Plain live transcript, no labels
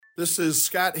This is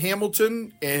Scott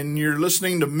Hamilton, and you're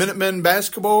listening to Minutemen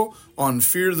Basketball on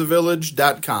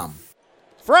fearthevillage.com.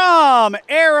 From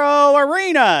Aero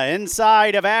Arena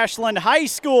inside of Ashland High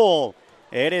School,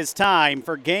 it is time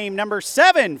for game number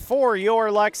 7 for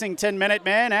your Lexington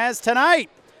Minutemen, as tonight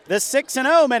the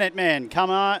 6-0 Minutemen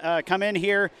come in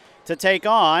here to take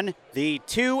on the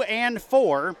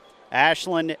 2-4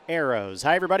 Ashland Arrows.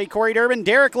 Hi, everybody. Corey Durbin,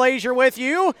 Derek Lazier with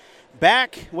you.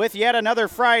 Back with yet another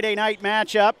Friday night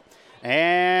matchup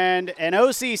and an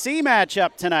OCC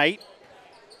matchup tonight.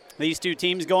 These two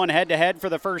teams going head-to-head for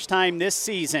the first time this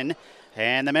season.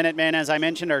 And the Minutemen, as I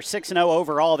mentioned, are 6-0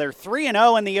 overall. They're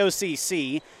 3-0 in the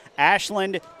OCC.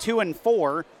 Ashland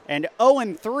 2-4 and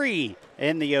 0-3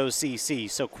 in the OCC.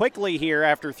 So quickly here,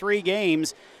 after 3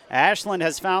 games, Ashland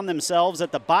has found themselves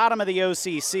at the bottom of the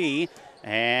OCC.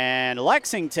 And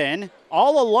Lexington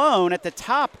all alone at the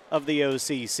top of the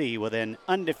OCC with an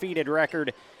undefeated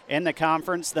record in the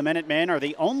conference. The Minutemen are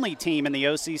the only team in the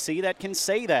OCC that can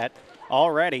say that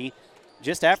already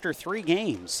just after 3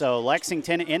 games. So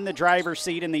Lexington in the driver's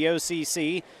seat in the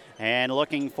OCC and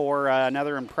looking for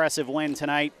another impressive win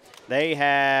tonight. They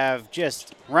have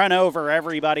just run over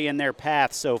everybody in their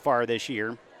path so far this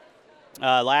year.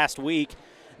 Last week,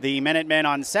 the Minutemen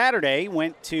on Saturday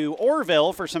went to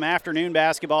Orrville for some afternoon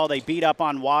basketball. They beat up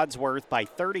on Wadsworth by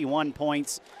 31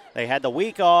 points. They had the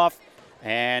week off,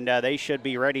 and they should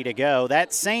be ready to go.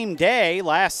 That same day,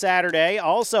 last Saturday,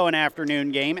 also an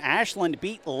afternoon game, Ashland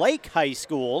beat Lake High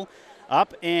School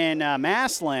up in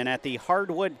Massillon at the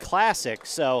Hardwood Classic.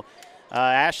 So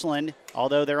Ashland,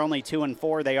 although they're only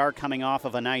 2-4, they are coming off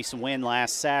of a nice win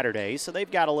last Saturday. So they've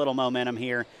got a little momentum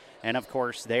here. And, of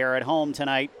course, they are at home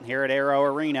tonight here at Aero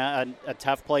Arena, a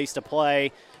tough place to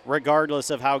play,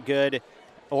 regardless of how good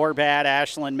or bad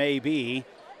Ashland may be.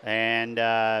 And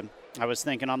I was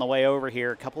thinking on the way over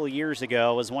here a couple of years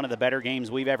ago, it was one of the better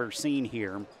games we've ever seen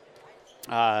here.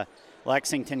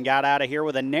 Lexington got out of here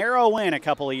with a narrow win a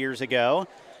couple of years ago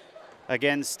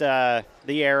against the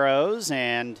Arrows,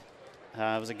 and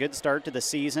it was a good start to the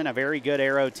season, a very good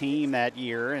Aero team that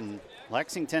year. And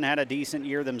Lexington had a decent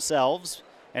year themselves.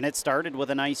 And it started with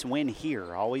a nice win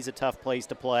here. Always a tough place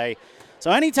to play.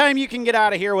 So anytime you can get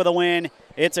out of here with a win,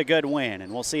 it's a good win.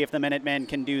 And we'll see if the Minutemen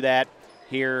can do that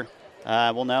here.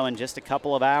 We'll know in just a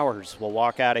couple of hours. We'll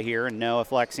walk out of here and know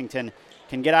if Lexington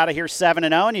can get out of here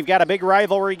 7-0. And you've got a big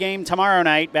rivalry game tomorrow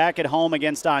night back at home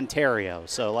against Ontario.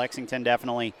 So Lexington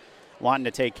definitely wanting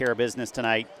to take care of business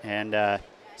tonight and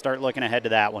start looking ahead to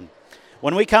that one.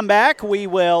 When we come back, we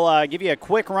will give you a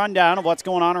quick rundown of what's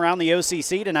going on around the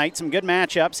OCC tonight. Some good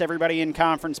matchups, everybody in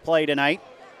conference play tonight.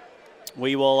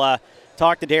 We will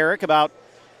talk to Derek about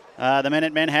the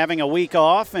Minutemen having a week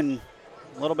off and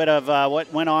a little bit of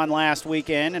what went on last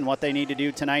weekend and what they need to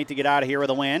do tonight to get out of here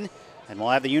with a win. And we'll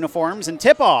have the uniforms and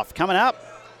tip-off coming up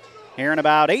here in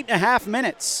about 8.5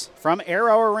 minutes from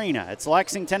Aero Arena. It's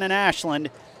Lexington and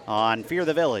Ashland on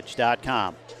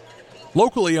fearthevillage.com.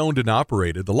 Locally owned and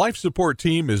operated, the Life Support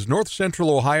Team is North Central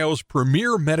Ohio's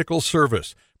premier medical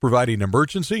service, providing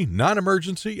emergency,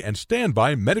 non-emergency, and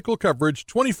standby medical coverage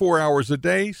 24 hours a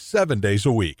day, 7 days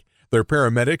a week. Their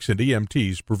paramedics and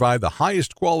EMTs provide the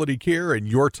highest quality care in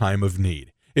your time of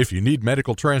need. If you need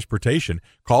medical transportation,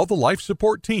 call the Life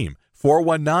Support Team,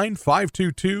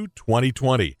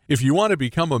 419-522-2020. If you want to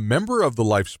become a member of the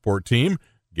Life Support Team,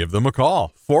 give them a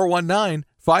call,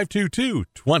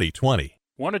 419-522-2020.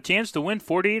 Want a chance to win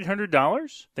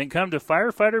 $4,800? Then come to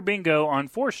Firefighter Bingo on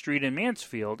 4th Street in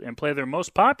Mansfield and play their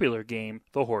most popular game,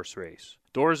 the horse race.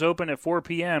 Doors open at 4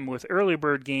 p.m. with early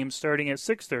bird games starting at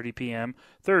 6:30 p.m.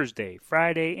 Thursday,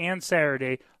 Friday, and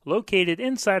Saturday, located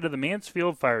inside of the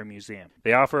Mansfield Fire Museum.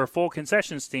 They offer a full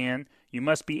concession stand. You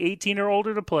must be 18 or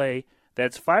older to play.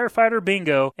 That's Firefighter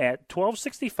Bingo at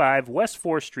 1265 West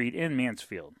 4th Street in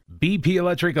Mansfield. BP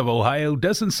Electric of Ohio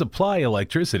doesn't supply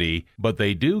electricity, but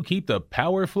they do keep the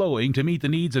power flowing to meet the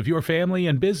needs of your family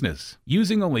and business.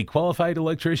 Using only qualified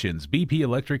electricians, BP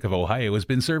Electric of Ohio has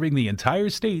been serving the entire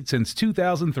state since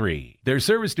 2003. Their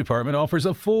service department offers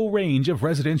a full range of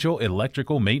residential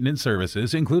electrical maintenance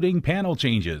services, including panel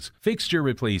changes, fixture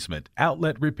replacement,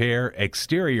 outlet repair,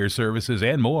 exterior services,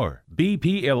 and more.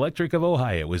 BP Electric of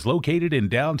Ohio is located in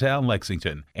downtown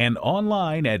Lexington and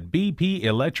online at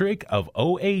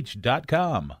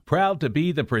bpelectricofoh.com. Proud to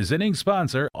be the presenting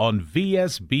sponsor on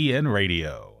VSBN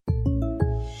Radio.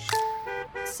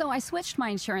 So I switched my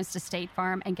insurance to State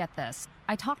Farm, and get this.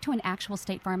 I talked to an actual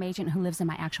State Farm agent who lives in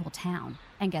my actual town.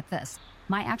 And get this.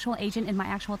 My actual agent in my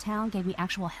actual town gave me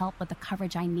actual help with the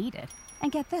coverage I needed.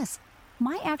 And get this.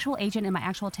 My actual agent in my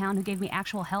actual town who gave me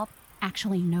actual help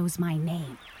actually knows my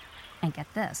name. And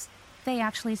get this. They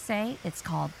actually say it's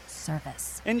called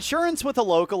service. Insurance with a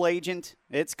local agent,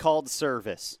 it's called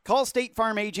service. Call State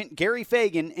Farm agent Gary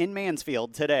Fagan in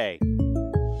Mansfield today.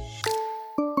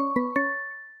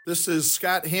 This is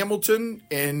Scott Hamilton,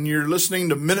 and you're listening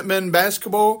to Minutemen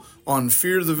Basketball on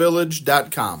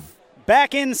fearthevillage.com.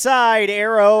 Back inside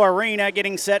Arrow Arena,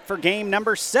 getting set for game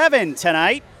number 7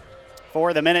 tonight.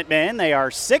 For the Minutemen, they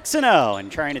are 6-0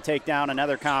 and trying to take down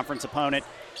another conference opponent.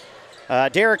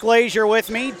 Derek Lazier with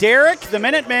me. Derek, the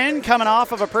Minutemen coming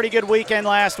off of a pretty good weekend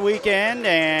last weekend,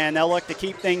 and they'll look to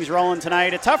keep things rolling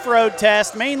tonight. A tough road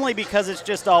test, mainly because it's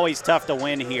just always tough to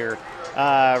win here,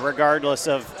 regardless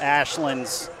of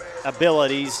Ashland's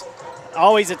abilities.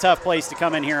 Always a tough place to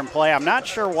come in here and play. I'm not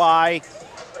sure why,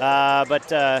 but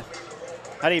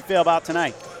how do you feel about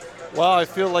tonight? Well, I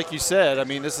feel like you said. I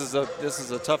mean, this is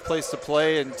a tough place to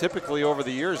play, and typically over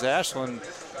the years, Ashland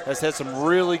has had some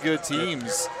really good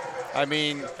teams. I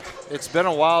mean, it's been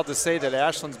a while to say that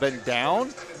Ashland's been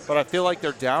down, but I feel like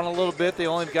they're down a little bit. They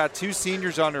only got 2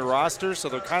 seniors on their roster, so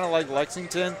they're kind of like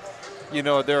Lexington. You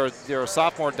know, they're a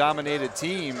sophomore-dominated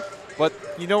team, but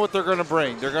you know what they're going to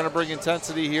bring. They're going to bring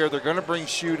intensity here. They're going to bring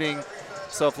shooting.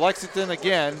 So if Lexington,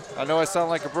 again, I know I sound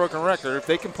like a broken record, if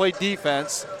they can play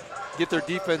defense, get their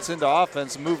defense into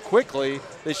offense, move quickly,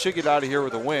 they should get out of here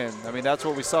with a win. I mean, that's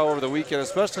what we saw over the weekend,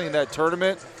 especially in that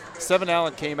tournament. Seven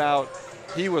Allen came out.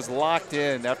 He was locked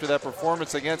in after that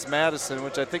performance against Madison,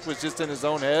 which I think was just in his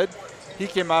own head. He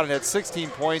came out and had 16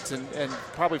 points and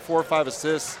probably 4 or 5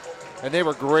 assists, and they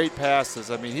were great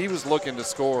passes. I mean, he was looking to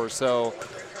score. So,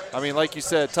 I mean, like you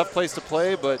said, tough place to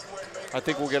play, but I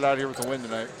think we'll get out of here with a win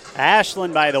tonight.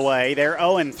 Ashland, by the way, their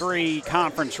 0-3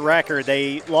 conference record.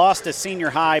 They lost to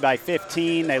Senior High by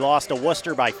 15, they lost to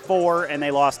Worcester by 4, and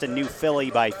they lost to New Philly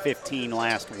by 15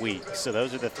 last week. So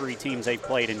those are the 3 teams they've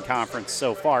played in conference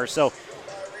so far. So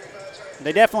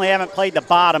they definitely haven't played the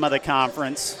bottom of the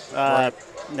conference. Right.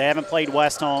 They haven't played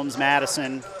West Holmes,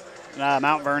 Madison.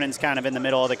 Mount Vernon's kind of in the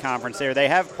middle of the conference there. They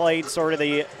have played sort of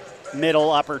the middle,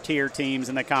 upper-tier teams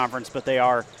in the conference, but they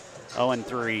are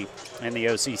 0-3 in the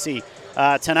OCC.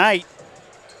 Tonight,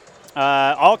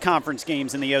 all conference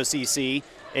games in the OCC.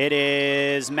 It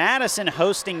is Madison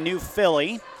hosting New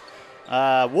Philly.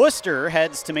 Worcester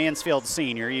heads to Mansfield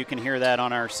Senior. You can hear that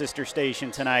on our sister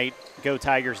station tonight,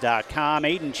 GoTigers.com.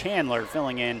 Aiden Chandler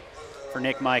filling in for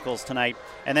Nick Michaels tonight.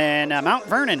 And then Mount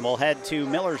Vernon will head to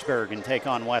Millersburg and take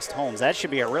on West Holmes. That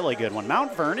should be a really good one.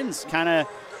 Mount Vernon's kind of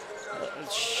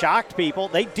shocked people.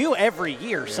 They do every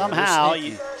year somehow.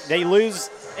 They lose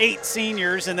 8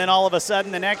 seniors, and then all of a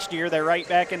sudden the next year they're right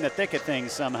back in the thick of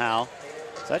things somehow.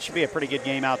 So that should be a pretty good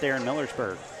game out there in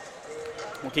Millersburg.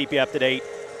 We'll keep you up to date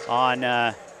on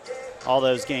all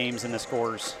those games and the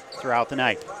scores throughout the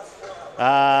night.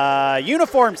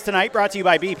 Uniforms tonight brought to you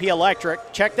by BP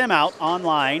Electric. Check them out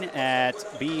online at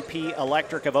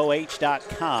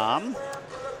bpelectricofoh.com.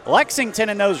 Lexington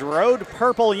in those road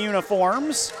purple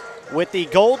uniforms with the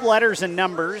gold letters and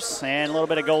numbers and a little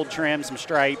bit of gold trim, some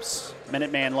stripes,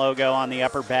 Minuteman logo on the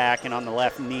upper back and on the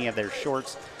left knee of their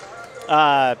shorts.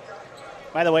 By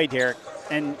the way, Derek,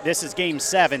 and this is Game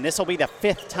 7. This will be the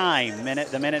 5th time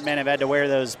the Minutemen have had to wear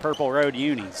those purple road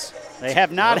unis. They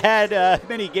have not had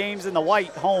many games in the white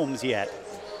homes yet.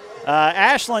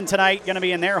 Ashland tonight going to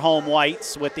be in their home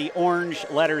whites with the orange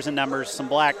letters and numbers, some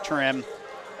black trim,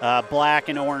 black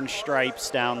and orange stripes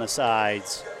down the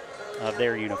sides of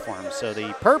their uniforms. So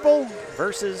the purple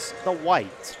versus the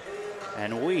white.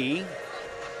 And we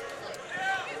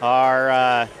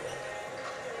are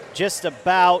just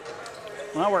about,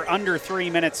 well, we're under 3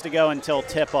 minutes to go until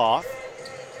tip-off.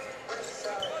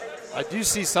 I do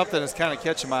see something that's kind of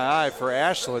catching my eye for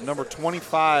Ashland. Number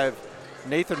 25,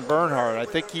 Nathan Bernhardt. I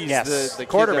think he's the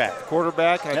quarterback.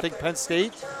 Quarterback. Yep. I think Penn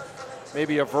State,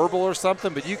 maybe a verbal or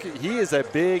something. But he is a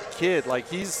big kid. Like,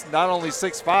 he's not only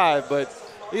 6'5", but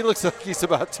he looks like he's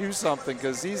about 2-something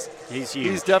because he's huge.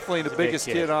 He's definitely the biggest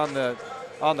kid on the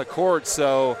court.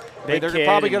 So I mean, they're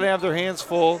probably going to have their hands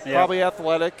full. Yep. Probably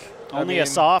athletic. Only a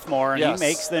sophomore, and he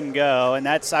makes them go. And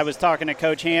I was talking to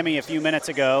Coach Hammy a few minutes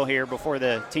ago here before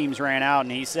the teams ran out,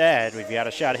 and he said, we've got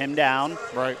to shut him down.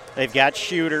 Right. They've got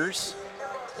shooters.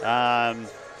 But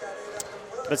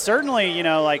certainly, you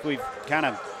know, like we've kind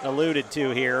of alluded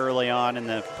to here early on in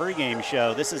the pregame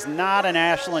show, this is not an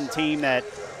Ashland team that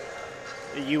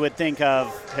you would think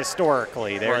of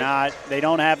historically. They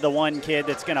don't have the one kid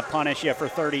that's going to punish you for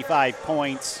 35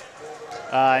 points.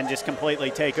 And just completely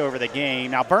take over the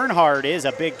game. Now, Bernhardt is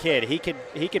a big kid. He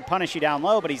could punish you down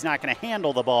low, but he's not going to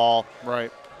handle the ball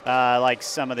like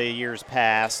some of the years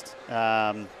past.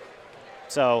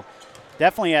 So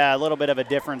definitely a little bit of a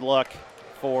different look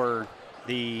for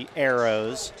the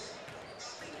Arrows.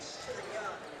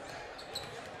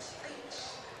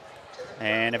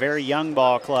 And a very young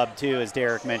ball club, too, as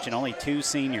Derek mentioned. Only 2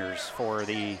 seniors for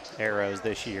the Arrows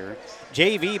this year.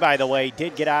 JV, by the way,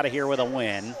 did get out of here with a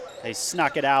win. They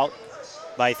snuck it out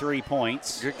by 3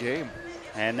 points. Good game.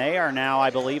 And they are now,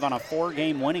 I believe, on a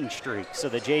 4-game winning streak. So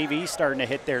the JV starting to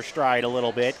hit their stride a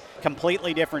little bit.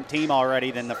 Completely different team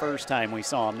already than the first time we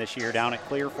saw them this year down at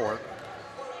Clear Fork.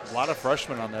 A lot of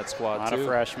freshmen on that squad, A lot too. of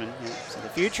freshmen. Yeah. So the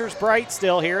future's bright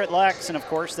still here at Lex, and, of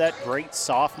course, that great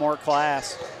sophomore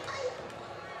class.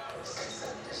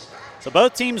 So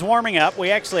both teams warming up. We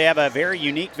actually have a very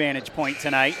unique vantage point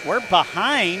tonight. We're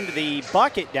behind the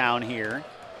bucket down here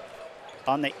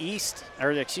on the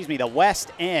the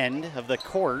west end of the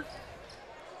court.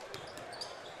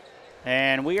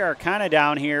 And we are kind of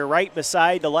down here right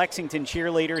beside the Lexington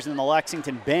cheerleaders and the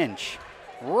Lexington bench.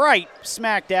 Right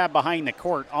smack dab behind the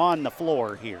court on the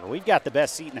floor here. We've got the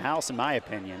best seat in the house, in my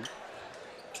opinion.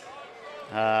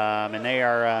 And they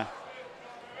are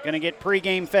going to get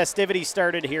pregame festivities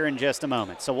started here in just a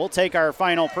moment. So we'll take our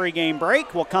final pregame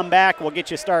break. We'll come back. We'll get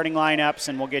you starting lineups,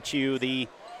 and we'll get you the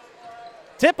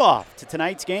tip-off to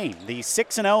tonight's game. The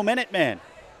 6-0 Minutemen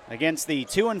against the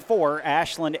 2-4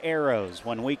 Ashland Arrows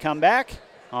when we come back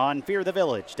on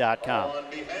fearthevillage.com.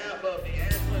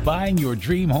 Buying your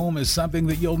dream home is something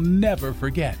that you'll never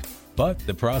forget, but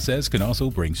the process can also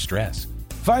bring stress.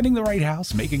 Finding the right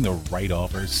house, making the right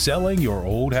offer, selling your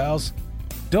old house.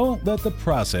 Don't let the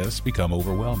process become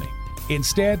overwhelming.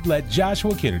 Instead, let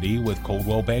Joshua Kennedy with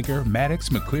Coldwell Banker Maddox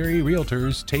McCleary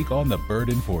Realtors take on the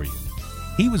burden for you.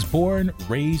 He was born,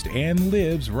 raised, and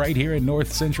lives right here in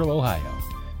North Central Ohio.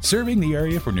 Serving the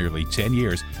area for nearly 10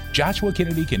 years, Joshua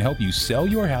Kennedy can help you sell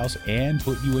your house and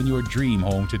put you in your dream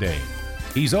home today.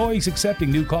 He's always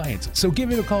accepting new clients, so give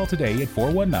him a call today at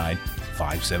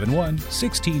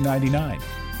 419-571-1699.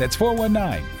 That's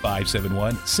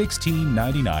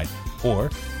 419-571-1699.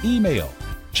 Or email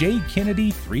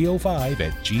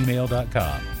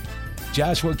jkennedy305@gmail.com.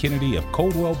 Joshua Kennedy of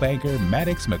Coldwell Banker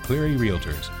Maddox McCleary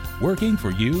Realtors, working for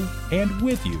you and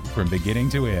with you from beginning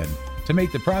to end to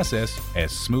make the process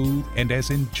as smooth and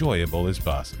as enjoyable as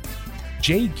possible.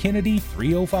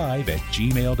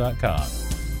 jkennedy305@gmail.com.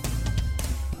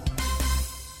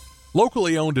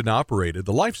 Locally owned and operated,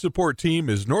 the Life Support Team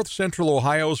is North Central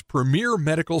Ohio's premier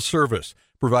medical service,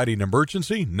 providing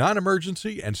emergency,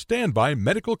 non-emergency, and standby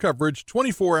medical coverage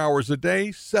 24 hours a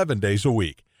day, 7 days a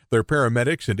week. Their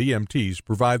paramedics and EMTs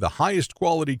provide the highest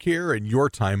quality care in your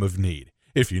time of need.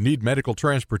 If you need medical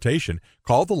transportation,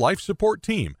 call the Life Support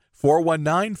Team,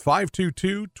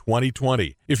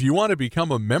 419-522-2020. If you want to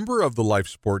become a member of the Life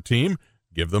Support Team,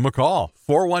 give them a call,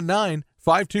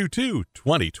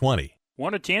 419-522-2020.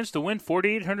 Want a chance to win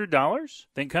 $4,800?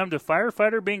 Then come to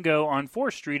Firefighter Bingo on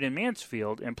 4th Street in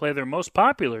Mansfield and play their most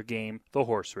popular game, the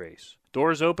horse race.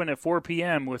 Doors open at 4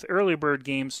 p.m. with early bird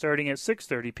games starting at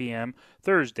 6:30 p.m.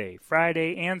 Thursday,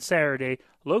 Friday, and Saturday,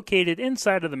 located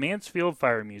inside of the Mansfield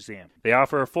Fire Museum. They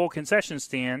offer a full concession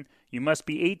stand. You must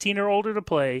be 18 or older to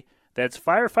play. That's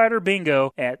Firefighter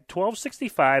Bingo at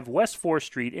 1265 West 4th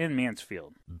Street in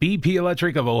Mansfield. BP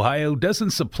Electric of Ohio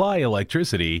doesn't supply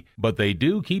electricity, but they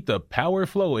do keep the power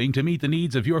flowing to meet the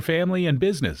needs of your family and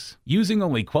business. Using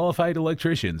only qualified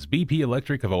electricians, BP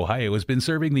Electric of Ohio has been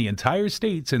serving the entire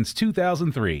state since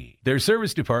 2003. Their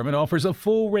service department offers a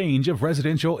full range of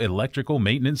residential electrical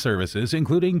maintenance services,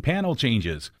 including panel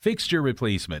changes, fixture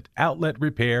replacement, outlet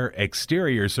repair,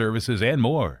 exterior services, and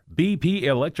more. BP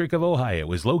Electric of Ohio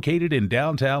is located in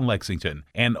downtown Lexington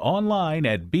and online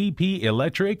at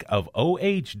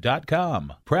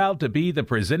bpelectricofoh.com. Proud to be the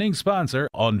presenting sponsor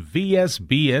on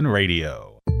VSBN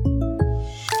Radio.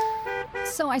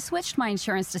 So I switched my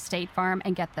insurance to State Farm,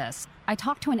 and get this. I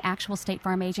talked to an actual State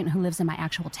Farm agent who lives in my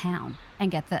actual town.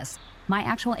 And get this. My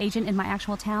actual agent in my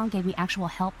actual town gave me actual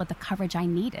help with the coverage I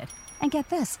needed. And get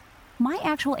this. My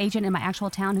actual agent in my actual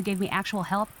town who gave me actual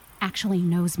help actually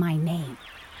knows my name.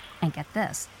 And get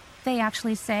this. They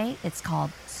actually say it's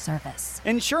called service.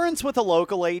 Insurance with a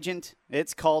local agent,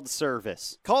 it's called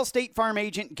service. Call State Farm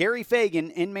agent Gary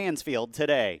Fagan in Mansfield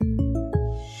today.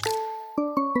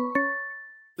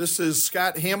 This is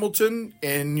Scott Hamilton,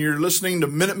 and you're listening to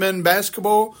Minutemen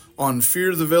Basketball on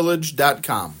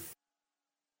fearthevillage.com.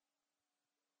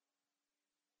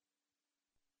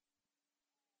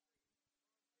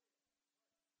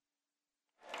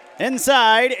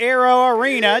 Inside Arrow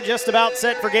Arena, just about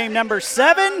set for game number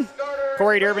 7.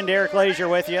 Corey Durbin, Derek Lazier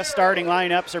with you. Starting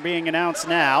lineups are being announced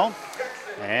now,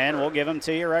 and we'll give them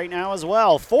to you right now as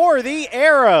well. For the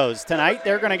Arrows tonight,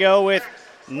 they're going to go with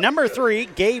number 3,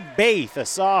 Gabe Baith, a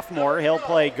sophomore. He'll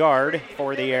play guard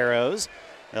for the Arrows.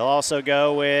 They'll also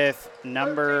go with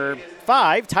number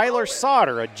 5, Tyler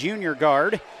Sauter, a junior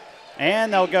guard.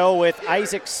 and they'll go with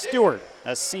Isaac Stewart,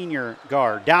 a senior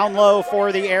guard. Down low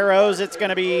for the Arrows, it's going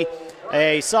to be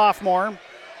a sophomore,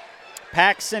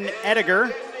 Paxton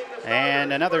Ediger,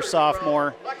 and another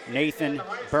sophomore, Nathan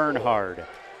Bernhard.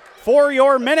 For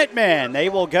your Minutemen, they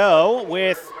will go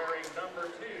with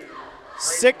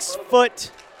 6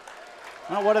 foot.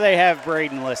 Well, what do they have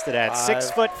Braden listed at?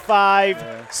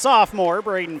 6'5" sophomore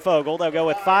Braden Fogel. They'll go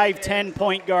with 5'10"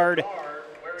 point guard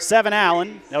Seven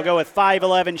Allen. They'll go with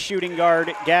 5'11" shooting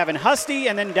guard Gavin Husty,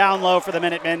 and then down low for the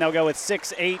Minutemen, they'll go with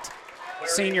 6'8"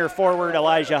 senior forward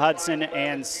Elijah Hudson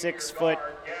and 6 foot.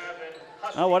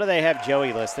 Oh, what do they have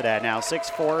Joey listed at now?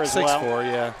 6'4" as well. 6'4",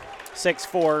 yeah.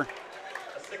 6'4"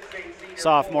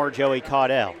 sophomore Joey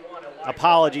Caudell.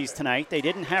 Apologies tonight. They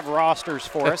didn't have rosters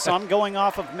for us, so I'm going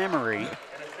off of memory.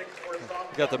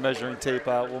 We got the measuring tape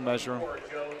out. We'll measure them.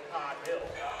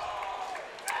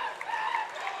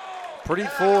 Pretty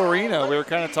full arena. We were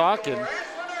kind of talking.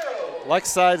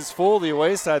 Lex side is full, the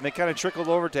away side, and they kind of trickled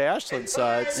over to Ashland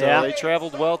side, so they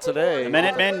traveled well today. The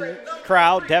Minutemen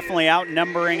crowd definitely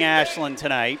outnumbering Ashland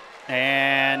tonight,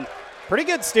 and pretty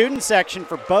good student section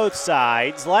for both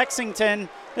sides. Lexington,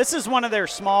 this is one of their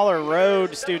smaller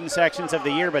road student sections of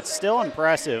the year, but still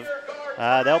impressive.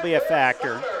 They'll be a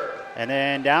factor. And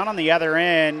then down on the other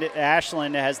end,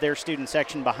 Ashland has their student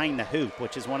section behind the hoop,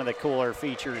 which is one of the cooler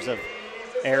features of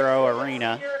Arrow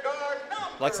Arena.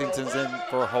 Lexington's in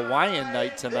for a Hawaiian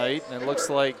night tonight, and it looks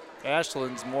like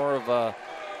Ashland's more of a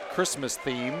Christmas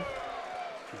theme.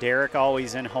 Derek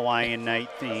always in Hawaiian night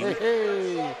theme.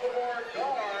 Hey.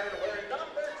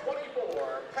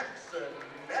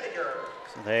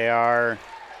 So they are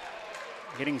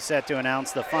getting set to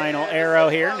announce the final arrow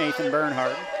here. Nathan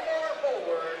Bernhard.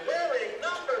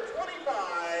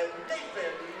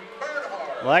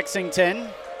 Lexington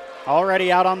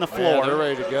already out on the floor. Yeah, they're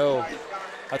ready to go.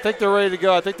 I think they're ready to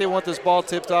go. I think they want this ball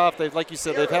tipped off. They've, like you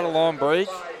said, they've had a long break.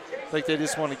 I think they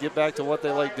just want to get back to what they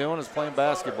like doing, is playing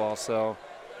basketball. So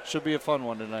should be a fun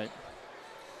one tonight.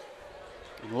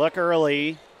 Look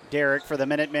early, Derek, for the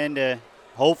Minutemen to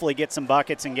hopefully get some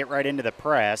buckets and get right into the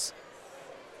press.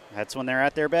 That's when they're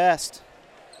at their best.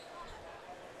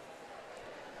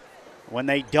 When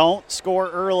they don't score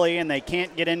early and they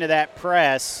can't get into that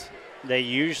press, they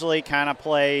usually kind of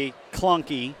play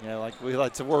clunky. Yeah, like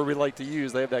it's a word we like to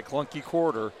use. They have that clunky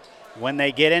quarter. When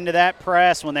they get into that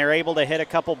press, when they're able to hit a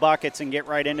couple buckets and get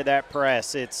right into that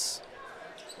press, it's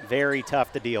very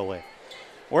tough to deal with.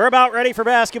 We're about ready for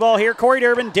basketball here. Corey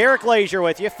Durbin, Derek Lazier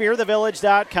with you,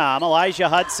 fearthevillage.com. Elijah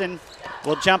Hudson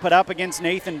will jump it up against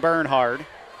Nathan Bernhard.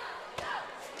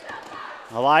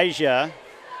 Elijah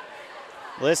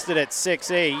listed at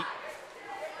 6'8".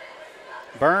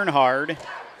 Bernhard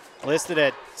listed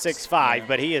at 6'5",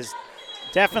 but he is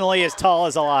definitely as tall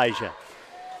as Elijah.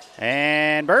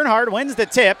 And Bernhard wins the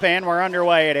tip, and we're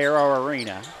underway at Arrow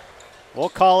Arena. We'll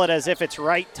call it as if it's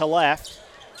right to left,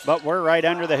 but we're right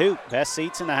under the hoop. Best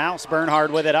seats in the house.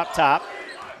 Bernhard with it up top,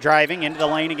 driving into the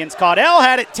lane against Caudell.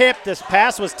 Had it tipped. This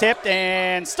pass was tipped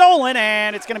and stolen,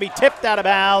 and it's going to be tipped out of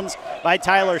bounds by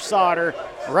Tyler Sauter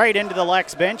right into the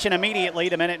Lex bench, and immediately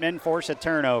the Minutemen force a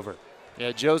turnover.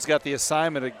 Yeah, Joe's got the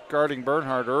assignment of guarding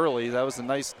Bernhard early. That was a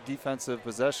nice defensive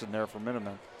possession there for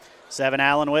Minutemen. Seven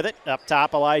Allen with it. Up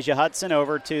top, Elijah Hudson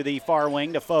over to the far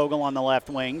wing to Fogel on the left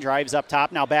wing. Drives up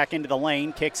top, now back into the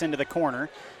lane, kicks into the corner.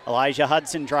 Elijah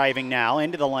Hudson driving now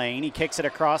into the lane. He kicks it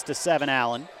across to Seven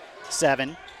Allen.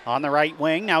 Seven on the right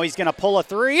wing. Now he's going to pull a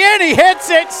three, and he hits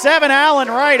it. Seven Allen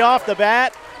right off the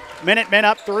bat. Minutemen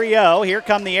up 3-0. Here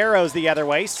come the Arrows the other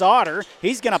way. Sauter,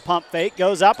 he's going to pump fake,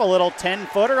 goes up a little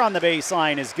 10-footer on the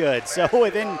baseline is good. So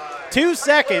within 2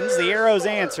 seconds, the Arrows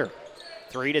answer.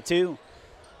 3-2.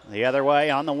 The other way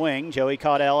on the wing, Joey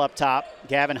Caudell up top.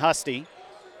 Gavin Husty.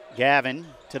 Gavin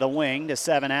to the wing to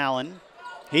Seven Allen.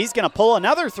 He's going to pull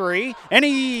another three, and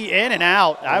he in and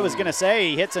out. I was going to say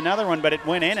he hits another one, but it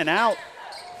went in and out.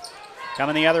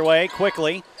 Coming the other way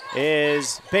quickly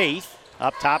is Baith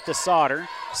up top to Sauter.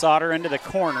 Sauter into the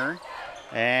corner,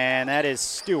 and that is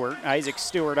Stewart. Isaac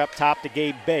Stewart up top to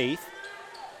Gabe Baith.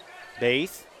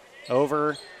 Baith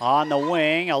over on the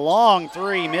wing. A long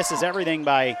three, misses everything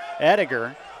by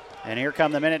Ediger. And here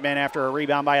come the Minutemen after a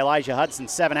rebound by Elijah Hudson.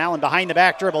 Seven Allen behind the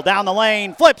back dribble, down the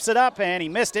lane, flips it up, and he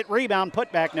missed it. Rebound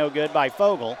put back no good by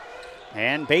Fogel.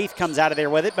 And Baith comes out of there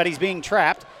with it, but he's being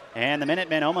trapped. And the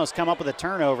Minutemen almost come up with a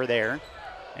turnover there.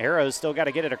 Arrows still got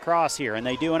to get it across here, and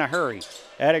they do in a hurry.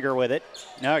 Ediger with it.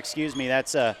 No, excuse me,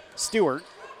 that's Stewart.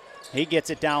 He gets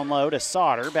it down low to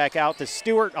Sauter. Back out to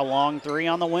Stewart. A long three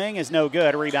on the wing is no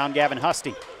good. Rebound Gavin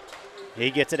Husty.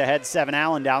 He gets it ahead. Seven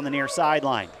Allen down the near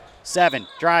sideline. Seven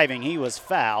driving. He was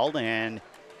fouled, and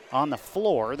on the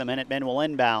floor, the Minutemen will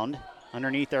inbound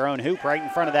underneath their own hoop right in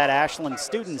front of that Ashland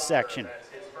student section.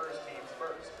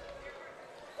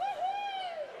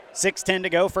 6:10 to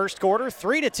go, first quarter,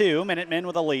 3-2. Minutemen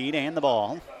with a lead and the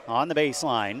ball on the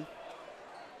baseline.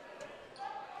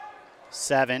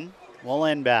 7 will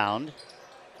inbound.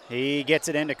 He gets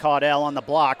it into Caudell on the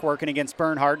block, working against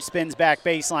Bernhard, spins back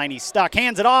baseline, he's stuck,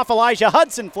 hands it off, Elijah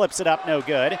Hudson flips it up, no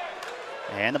good.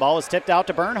 And the ball is tipped out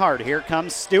to Bernhard. Here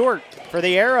comes Stewart for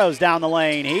the Arrows down the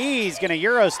lane. He's going to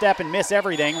Euro step and miss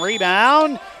everything.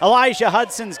 Rebound, Elijah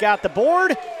Hudson's got the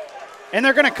board, and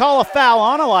they're going to call a foul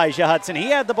on Elijah Hudson. He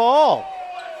had the ball.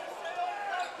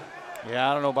 Yeah,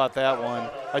 I don't know about that one.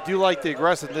 I do like the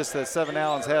aggressiveness that Seven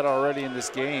Allen's had already in this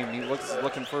game. He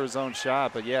looking for his own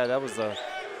shot, but yeah, that was a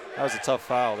tough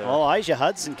foul there. Well, Elijah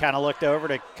Hudson kind of looked over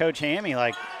to Coach Hammy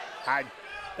like, I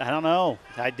don't know.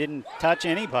 I didn't touch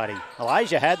anybody.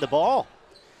 Elijah had the ball.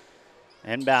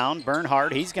 Inbound,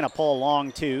 Bernhard. He's going to pull a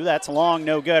long 2. That's long,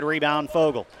 no good. Rebound,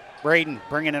 Fogel. Braden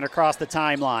bringing it across the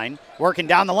timeline. Working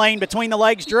down the lane between the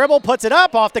legs. Dribble, puts it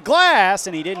up off the glass,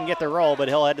 and he didn't get the roll, but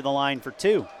he'll head to the line for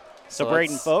 2. So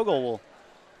Braden Fogel will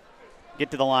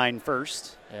get to the line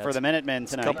first for the Minutemen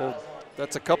tonight.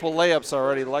 That's a couple layups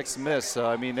already Lex missed. So,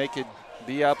 I mean, they could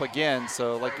be up again.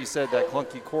 So, like you said, that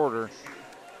clunky quarter.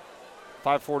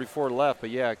 5:44 left,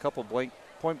 but yeah, a couple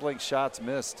point-blank shots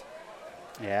missed.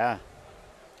 Yeah.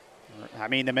 I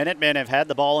mean, the Minutemen have had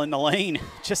the ball in the lane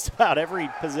just about every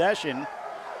possession.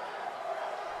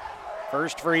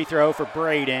 First free throw for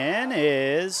Braden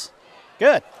is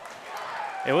good.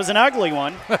 It was an ugly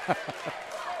one.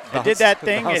 It did that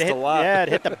thing. It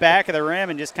hit the back of the rim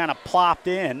and just kind of plopped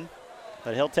in,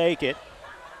 but he'll take it.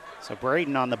 So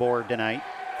Braden on the board tonight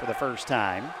for the first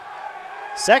time.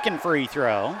 Second free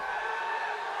throw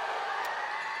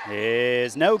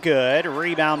is no good.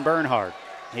 Rebound Bernhard.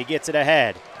 He gets it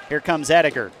ahead. Here comes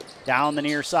Ediger down the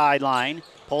near sideline.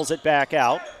 Pulls it back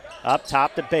out. Up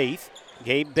top to Baith.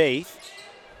 Gabe Baith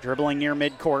dribbling near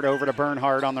midcourt over to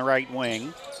Bernhard on the right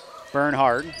wing.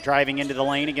 Bernhard driving into the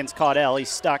lane against Caudell. He's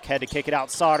stuck. Had to kick it out.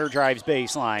 Sauter drives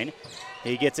baseline.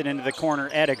 He gets it into the corner.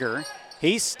 Ediger.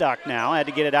 He's stuck now. Had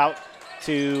to get it out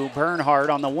to Bernhard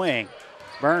on the wing.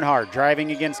 Bernhard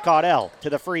driving against Caudell to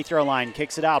the free throw line.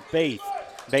 Kicks it out. Baith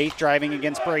driving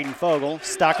against Braden Fogel.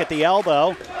 Stuck at the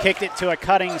elbow. Kicked it to a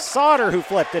cutting Sauter who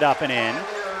flipped it up and in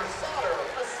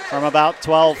from about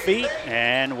 12 feet.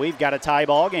 And we've got a tie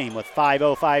ball game with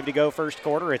 5:05 to go first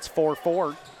quarter. It's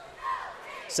 4-4.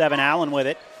 Seven Allen with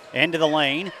it. Into the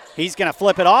lane. He's going to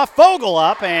flip it off. Fogel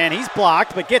up, and he's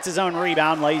blocked, but gets his own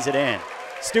rebound, lays it in.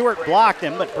 Stewart blocked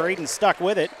him, but Braden stuck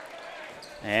with it.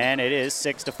 And it is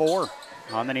 6-4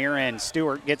 on the near end.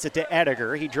 Stewart gets it to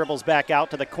Ediger. He dribbles back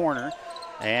out to the corner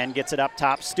and gets it up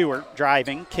top. Stewart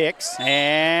driving, kicks,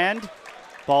 and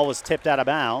ball was tipped out of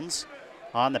bounds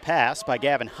on the pass by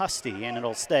Gavin Husty, and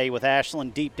it'll stay with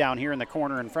Ashland deep down here in the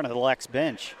corner in front of the Lex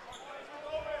bench.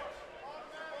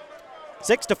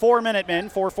 6-4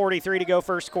 Minutemen, 4:43 to go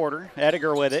first quarter.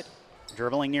 Ediger with it,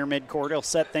 dribbling near midcourt. He'll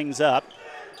set things up.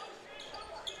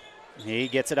 He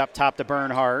gets it up top to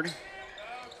Bernhard.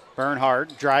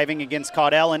 Bernhard driving against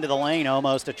Caudell into the lane,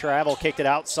 almost a travel, kicked it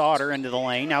out. Sauter into the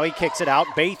lane. Now he kicks it out.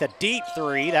 Baith, a deep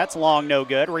 3. That's long, no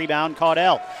good. Rebound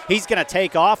Caudell. He's going to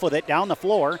take off with it down the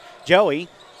floor. Joey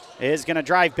is going to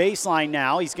drive baseline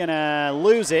now. He's going to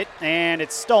lose it, and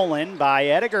it's stolen by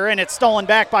Ediger, and it's stolen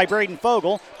back by Braden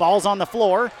Fogel. Ball's on the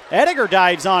floor. Ediger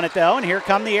dives on it, though, and here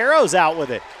come the Arrows out with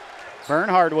it.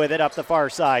 Bernhard with it up the far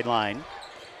sideline.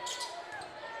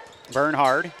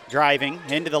 Bernhard driving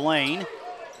into the lane.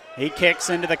 He kicks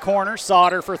into the corner.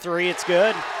 Sauter for 3. It's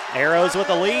good. Arrows with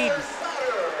the lead.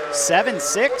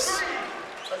 7-6.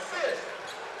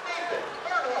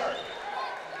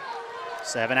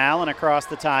 Seven Allen across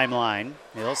the timeline.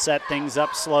 He'll set things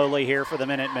up slowly here for the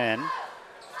Minutemen. A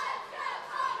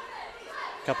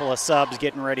couple of subs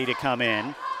getting ready to come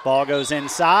in. Ball goes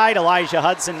inside. Elijah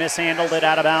Hudson mishandled it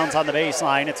out of bounds on the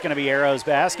baseline. It's going to be Arrows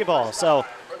basketball. So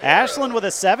Ashland with a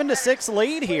 7-6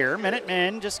 lead here.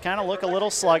 Minutemen just kind of look a little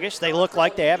sluggish. They look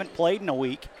like they haven't played in a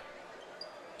week.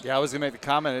 Yeah, I was going to make the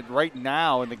comment. Right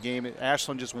now in the game,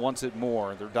 Ashland just wants it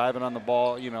more. They're diving on the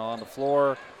ball, on the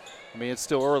floor. I mean, it's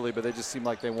still early, but they just seem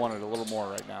like they want it a little more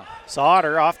right now.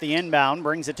 Sauter off the inbound,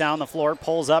 brings it down the floor,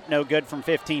 pulls up, no good from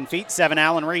 15 feet. Seven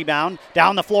Allen rebound,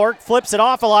 down the floor, flips it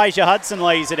off. Elijah Hudson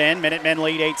lays it in. Minutemen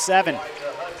lead 8-7.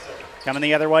 Coming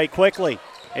the other way quickly.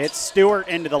 It's Stewart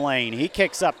into the lane. He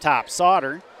kicks up top.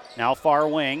 Sauter, now far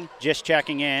wing, just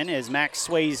checking in is Max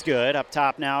Swaysgood. Up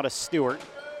top now to Stewart.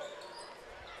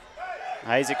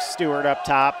 Isaac Stewart up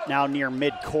top, now near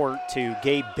midcourt to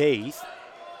Gabe Baith.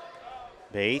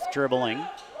 Baith dribbling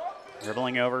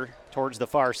over towards the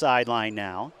far sideline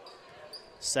now.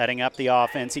 Setting up the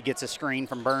offense. He gets a screen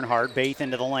from Bernhard. Baith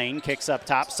into the lane. Kicks up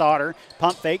top. Sauter.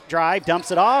 Pump fake. Drive.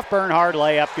 Dumps it off. Bernhard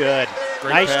layup good.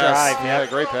 Great nice pass. drive. Yeah,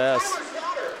 great pass.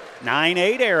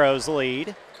 9-8 Arrows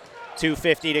lead.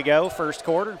 2:50 to go, first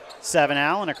quarter. Seven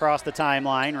Allen across the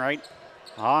timeline, right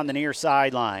on the near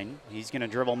sideline. He's going to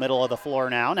dribble middle of the floor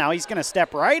now. Now he's going to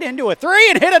step right into a three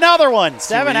and hit another one.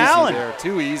 Seven Allen.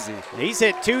 Too easy. He's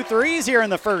hit 2 threes here in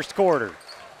the first quarter.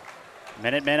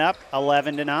 Minutemen up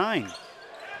 11-9.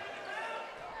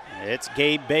 It's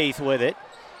Gabe Baith with it.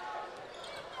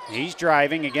 He's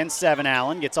driving against Seven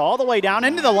Allen. Gets all the way down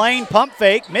into the lane. Pump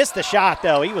fake. Missed the shot,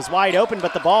 though. He was wide open,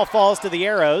 but the ball falls to the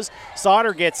Arrows.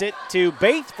 Sauter gets it to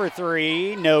Baith for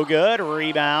three. No good.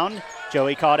 Rebound.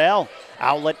 Joey Caudell.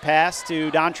 Outlet pass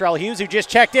to Dontrell Hughes, who just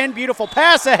checked in. Beautiful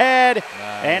pass ahead.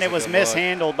 And it was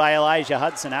mishandled by Elijah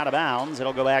Hudson out of bounds.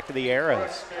 It'll go back to the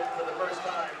Arrows.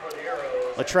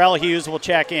 Latrell Hughes will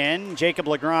check in. Jacob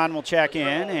Legrand will check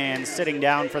in. And sitting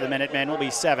down for the Minutemen will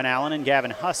be Seven Allen and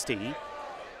Gavin Husty.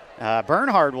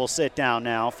 Bernhard will sit down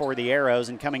now for the Arrows,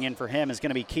 and coming in for him is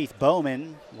going to be Keith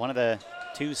Bowman, one of the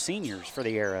 2 seniors for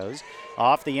the Arrows.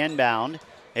 Off the inbound,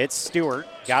 it's Stewart.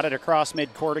 Got it across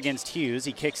midcourt against Hughes.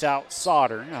 He kicks out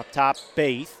Sauter. Up top,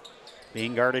 Baith,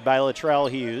 being guarded by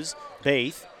Latrell Hughes.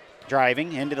 Baith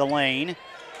driving into the lane,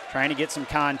 trying to get some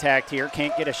contact here.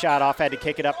 Can't get a shot off. Had to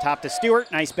kick it up top to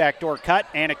Stewart. Nice backdoor cut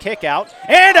and a kick out.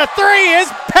 And a three is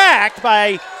packed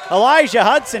by Elijah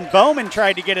Hudson. Bowman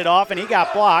tried to get it off and he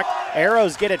got blocked.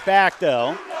 Arrows get it back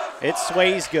though. It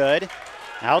sways good.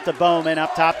 Out to Bowman,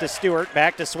 up top to Stewart.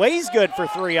 Back to Sways good for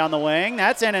three on the wing.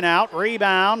 That's in and out.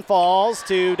 Rebound falls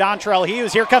to Dontrell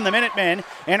Hughes. Here come the Minutemen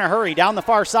in a hurry down the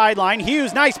far sideline.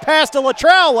 Hughes, nice pass to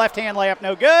Latrell. Left-hand layup,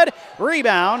 no good.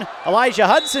 Rebound. Elijah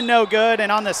Hudson, no good.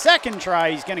 And on the second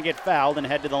try, he's going to get fouled and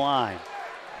head to the line.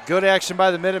 Good action by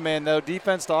the Minutemen, though.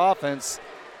 Defense to offense.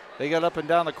 They got up and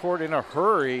down the court in a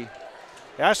hurry.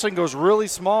 Ashland goes really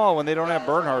small when they don't have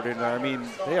Bernhard in there. I mean,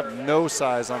 they have no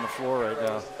size on the floor right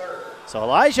now. So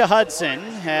Elijah Hudson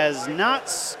has not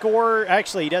scored.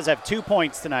 Actually, he does have 2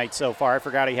 points tonight so far. I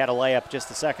forgot he had a layup just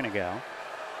a second ago.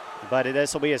 But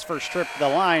this will be his first trip to the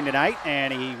line tonight,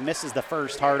 and he misses the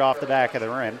first hard off the back of the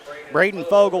rim. Braden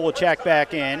Fogle will check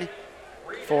back in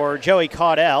for Joey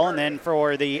Caudell, and then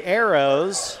for the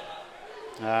Arrows,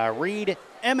 Reed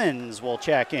Emmons will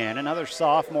check in. Another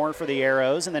sophomore for the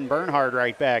Arrows, and then Bernhard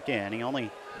right back in. He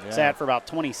only sat for about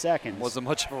 20 seconds. Wasn't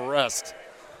much of a rest.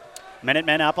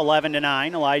 Minutemen up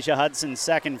 11-9. Elijah Hudson's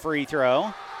second free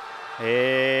throw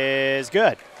is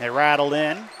good. It rattled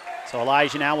in. So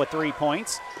Elijah now with 3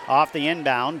 points. Off the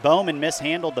inbound. Bowman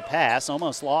mishandled the pass,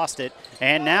 almost lost it.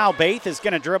 And now Baith is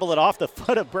going to dribble it off the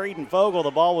foot of Braden Fogle. The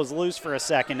ball was loose for a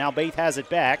second. Now Baith has it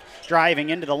back,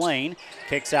 driving into the lane.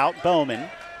 Kicks out Bowman.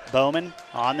 Bowman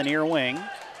on the near wing.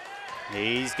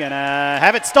 He's going to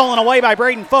have it stolen away by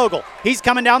Braden Fogle. He's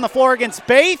coming down the floor against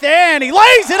Baith, and he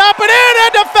lays it up and in,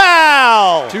 and a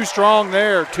foul! Too strong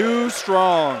there, too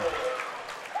strong.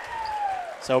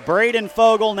 So Braden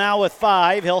Fogle now with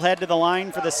 5. He'll head to the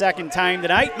line for the second time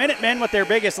tonight. Minutemen with their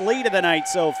biggest lead of the night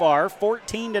so far,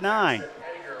 14-9.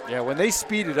 Yeah, when they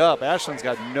speed it up, Ashland's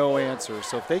got no answer.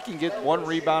 So if they can get one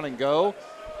rebound and go,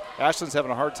 Ashland's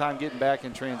having a hard time getting back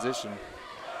in transition.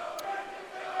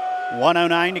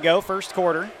 1:09 to go, first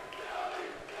quarter.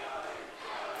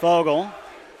 Fogle,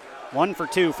 1 for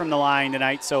 2 from the line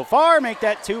tonight so far. Make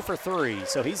that 2 for 3.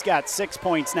 So he's got 6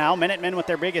 points now. Minutemen with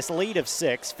their biggest lead of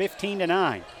 6,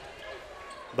 15-9.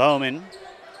 Bowman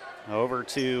over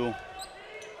to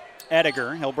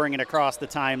Ediger. He'll bring it across the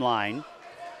timeline.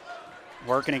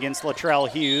 Working against Latrell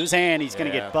Hughes, and he's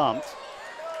going to get bumped.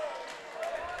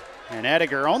 And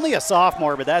Ediger, only a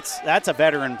sophomore, but that's a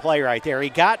veteran play right there. He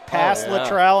got past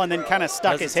Latrell and then kind of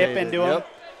stuck his hip into him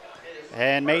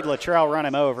and made Latrell run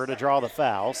him over to draw the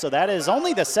foul. So that is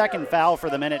only the second foul for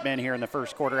the Minutemen here in the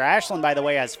first quarter. Ashland, by the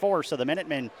way, has 4, so the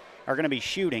Minutemen are going to be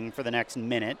shooting for the next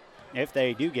minute if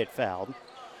they do get fouled.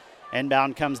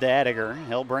 Inbound comes to Ediger.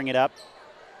 He'll bring it up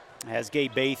as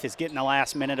Gabe Baith is getting the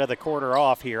last minute of the quarter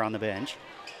off here on the bench.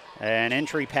 An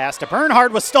entry pass to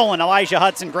Bernhard was stolen. Elijah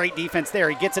Hudson, great defense there.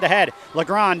 He gets it ahead.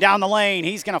 Legrand down the lane.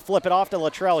 He's going to flip it off to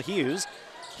Latrell Hughes.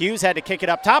 Hughes had to kick it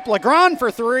up top. Legrand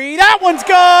for 3. That one's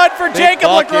good for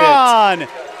Jacob Legrand.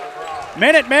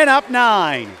 Minutemen up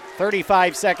 9.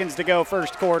 35 seconds to go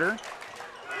first quarter.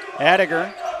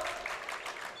 Ediger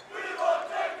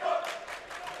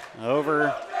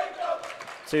over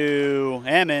to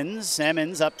Emmons.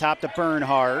 Emmons up top to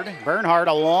Bernhard. Bernhard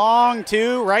a long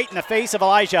 2 right in the face of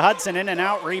Elijah Hudson. In and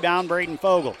out rebound Braden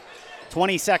Fogle.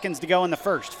 20 seconds to go in the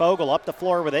first. Fogle up the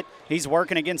floor with it. He's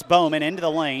working against Bowman into the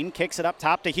lane. Kicks it up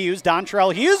top to Hughes.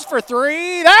 Dontrell Hughes for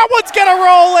three. That one's going to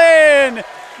roll in.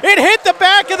 It hit the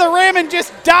back of the rim and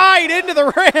just died into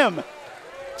the rim.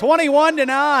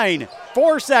 21-9.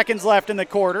 4 seconds left in the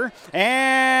quarter.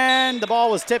 And the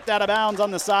ball was tipped out of bounds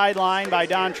on the sideline by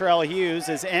Dontrell Hughes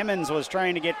as Emmons was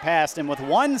trying to get past him with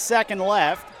 1 second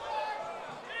left.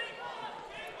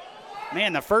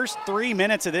 Man, the first 3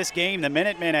 minutes of this game, the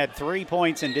Minutemen had 3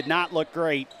 points and did not look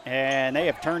great, and they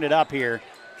have turned it up here.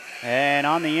 And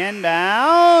on the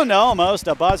inbound, almost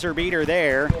a buzzer beater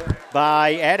there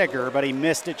by Ediger, but he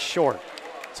missed it short.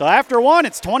 So after one,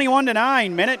 it's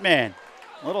 21-9, Minutemen.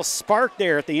 A little spark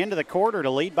there at the end of the quarter to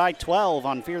lead by 12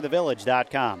 on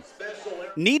fearthevillage.com.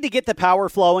 Need to get the power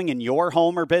flowing in your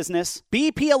home or business?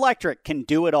 BP Electric can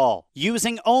do it all.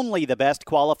 Using only the best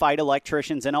qualified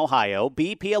electricians in Ohio,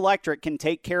 BP Electric can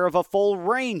take care of a full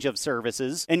range of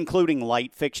services, including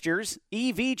light fixtures,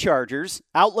 EV chargers,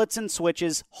 outlets and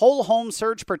switches, whole home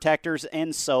surge protectors,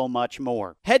 and so much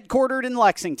more. Headquartered in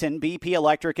Lexington, BP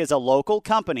Electric is a local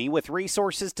company with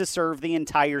resources to serve the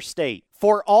entire state.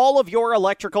 For all of your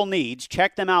electrical needs,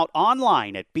 check them out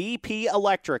online at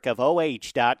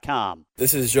bpelectricofoh.com.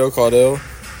 This is Joe Caudell.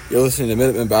 You're listening to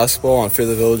Minutemen Basketball on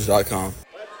fearthevillage.com.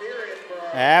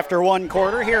 After one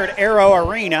quarter here at Arrow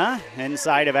Arena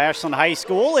inside of Ashland High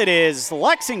School, it is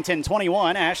Lexington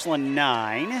 21, Ashland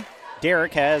 9.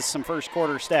 Derek has some first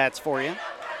quarter stats for you.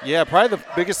 Yeah, probably the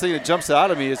biggest thing that jumps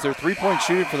out at me is their three-point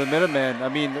shooting for the Minutemen. I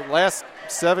mean, the last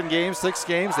 6 games,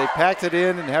 they packed it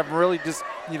in and haven't really just,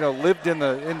 lived in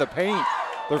the paint.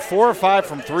 They're 4 or 5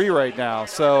 from 3 right now.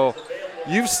 So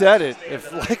you've said it.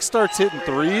 If Lex starts hitting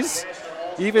threes,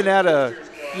 even at a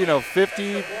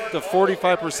 50 to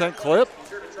 45% clip,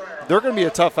 they're going to be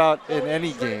a tough out in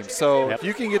any game. So if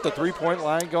you can get the three-point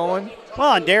line going.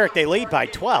 Well, and Derek, they lead by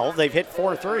 12. They've hit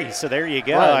 4 threes, so there you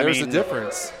go. Right, there's a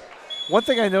difference. One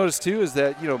thing I noticed, too, is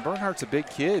that, Bernhardt's a big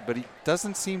kid, but he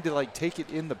doesn't seem to, take it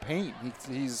in the paint.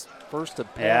 He's first to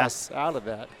pass out of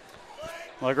that.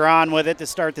 Legrand with it to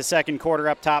start the second quarter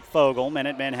up top. Fogle.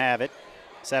 Minutemen have it.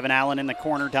 Seven Allen in the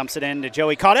corner, dumps it in to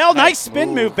Joey Caudell. Nice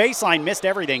spin move. Baseline missed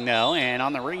everything, though. And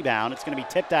on the rebound, it's going to be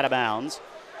tipped out of bounds.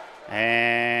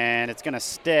 And it's going to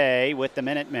stay with the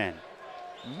Minutemen.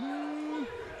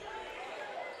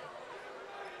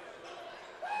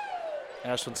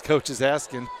 Ashland's coach is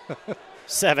asking.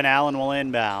 Seven Allen will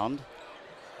inbound.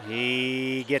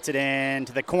 He gets it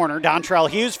into the corner. Dontrell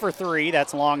Hughes for 3.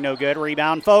 That's long, no good.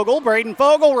 Rebound, Fogle. Braden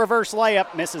Fogle, reverse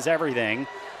layup, misses everything.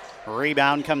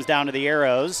 Rebound comes down to the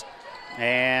Arrows.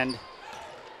 And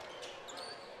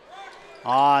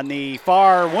on the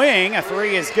far wing, a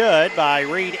 3 is good by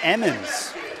Reed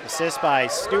Emmons. Assist by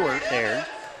Stewart there.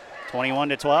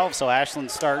 21-12, so Ashland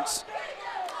starts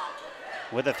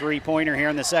with a three-pointer here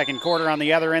in the second quarter. On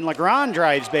the other end, Legrand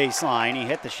drives baseline. He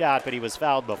hit the shot, but he was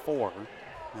fouled before.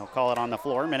 They'll call it on the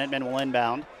floor. Minutemen will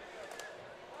inbound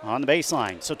on the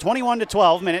baseline. So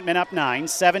 21-12, Minutemen up 9,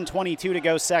 7:22 to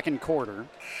go second quarter.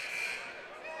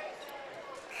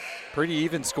 Pretty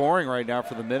even scoring right now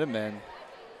for the Minutemen.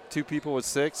 2 people with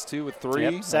 6, 2 with 3.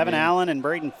 Yep, Seven Allen and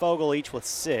Braden Fogle each with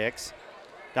 6.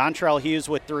 Dontrell Hughes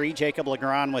with 3, Jacob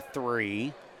Legrand with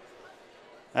 3.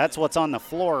 That's what's on the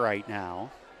floor right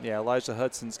now. Yeah, Elijah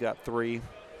Hudson's got 3.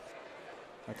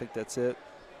 I think that's it.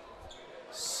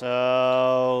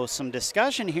 So some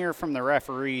discussion here from the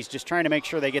referees, just trying to make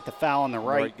sure they get the foul on the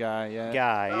right guy.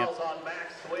 Yep.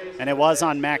 And it was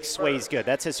on Max Swaysgood.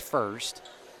 That's his first,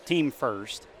 team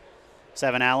first.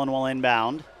 Seven Allen will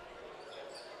inbound.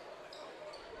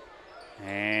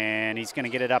 And he's going to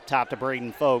get it up top to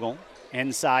Braden Fogle.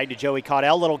 Inside to Joey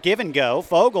Caudell. Little give and go.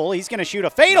 Fogle, he's going to shoot a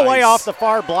fadeaway off the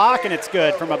far block, and it's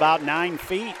good from about 9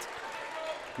 feet.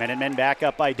 Minutemen back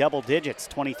up by double digits,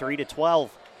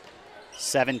 23-12.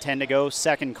 7:10 to go,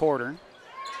 second quarter.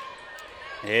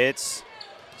 It's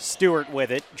Stewart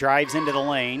with it. Drives into the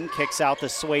lane. Kicks out to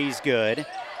Swaysgood.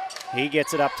 He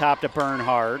gets it up top to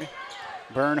Bernhard.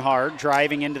 Bernhard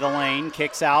driving into the lane.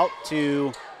 Kicks out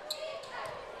to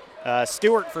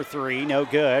Stewart for 3. No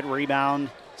good. Rebound.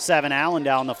 Seven Allen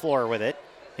down the floor with it.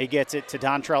 He gets it to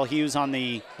Dontrell Hughes on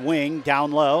the wing,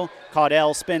 down low.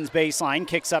 Caudell spins baseline,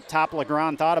 kicks up top.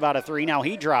 Legrand thought about a 3. Now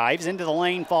he drives into the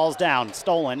lane, falls down,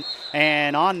 stolen.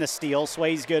 And on the steal,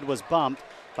 Swaysgood was bumped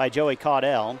by Joey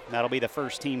Caudell. That'll be the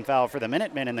first team foul for the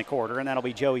Minutemen in the quarter, and that'll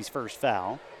be Joey's first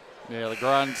foul. Yeah,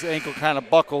 Legrand's ankle kind of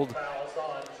buckled.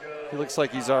 He looks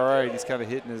like he's all right. He's kind of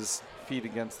hitting his feet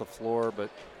against the floor, but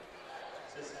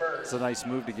it's a nice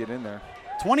move to get in there.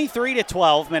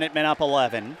 23-12, Minutemen up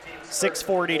 11.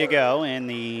 6:40 to go in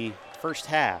the first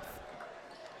half.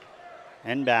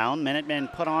 Inbound. Minutemen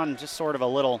put on just sort of a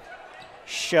little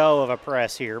show of a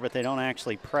press here, but they don't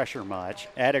actually pressure much.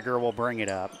 Ediger will bring it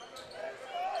up.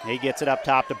 He gets it up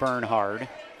top to Bernhard.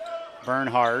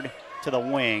 Bernhard to the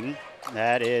wing.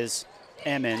 That is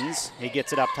Emmons. He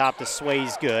gets it up top to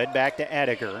Sways Good. Back to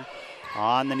Ediger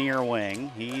on the near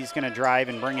wing. He's going to drive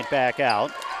and bring it back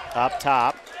out. Up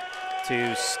top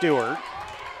to Stewart.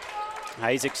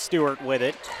 Isaac Stewart with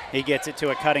it. He gets it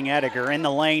to a cutting Ediger. In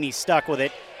the lane, he's stuck with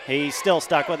it. He's still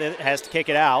stuck with it, has to kick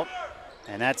it out.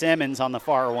 And that's Emmons on the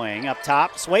far wing. Up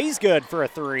top, Sways Good for a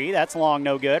three. That's long,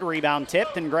 no good. Rebound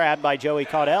tipped and grabbed by Joey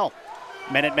Caudell.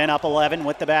 Minutemen up 11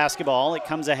 with the basketball. It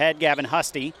comes ahead, Gavin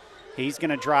Husty. He's going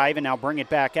to drive and now bring it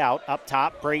back out. Up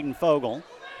top, Braden Fogel.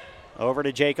 Over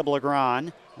to Jacob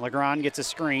Legrand. Legrand gets a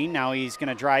screen. Now he's going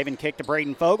to drive and kick to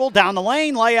Braden Fogel. Down the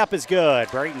lane, layup is good.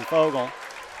 Braden Fogel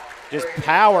just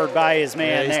powered by his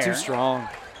man there. He's too strong.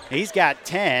 He's got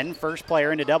 10, first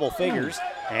player into double figures.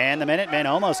 And the Minutemen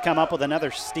almost come up with another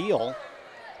steal.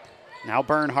 Now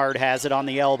Bernhard has it on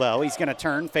the elbow. He's going to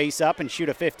turn, face up, and shoot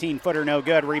a 15-footer, no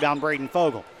good. Rebound, Braden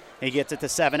Fogel. He gets it to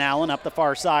Seven Allen up the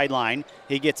far sideline.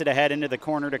 He gets it ahead into the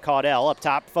corner to Caudell. Up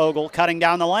top, Fogel cutting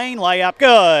down the lane. Layup,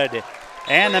 good.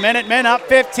 And the Minutemen up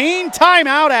 15.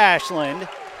 Timeout, Ashland.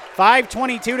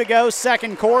 5:22 to go,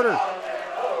 second quarter.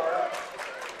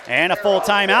 And a full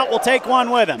timeout. We'll take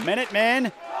one with them.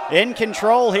 Minutemen in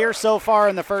control here so far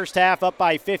in the first half, up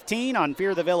by 15 on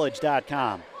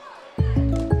fearthevillage.com.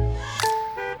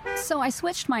 So I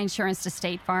switched my insurance to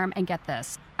State Farm, and get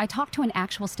this. I talked to an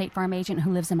actual State Farm agent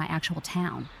who lives in my actual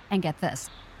town. And get this.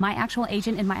 My actual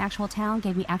agent in my actual town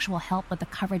gave me actual help with the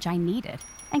coverage I needed.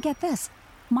 And get this.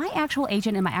 My actual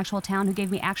agent in my actual town who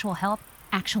gave me actual help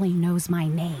actually knows my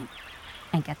name.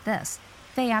 And get this.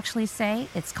 They actually say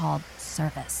it's called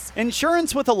service.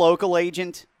 Insurance with a local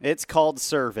agent, it's called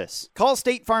service. Call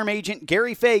State Farm agent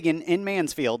Gary Fagan in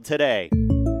Mansfield today.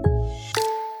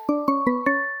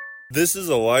 This is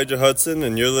Elijah Hudson,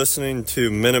 and you're listening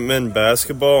to Minutemen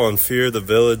Basketball on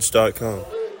fearthevillage.com.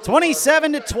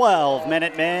 27-12,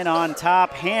 Minutemen on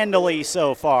top handily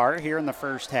so far here in the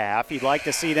first half. You'd like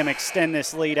to see them extend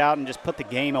this lead out and just put the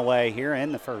game away here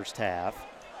in the first half.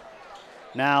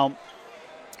 Now,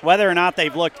 whether or not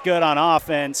they've looked good on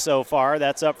offense so far,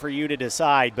 that's up for you to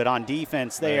decide. But on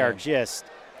defense, they are just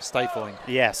stifling.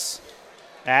 Yes.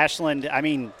 Ashland, I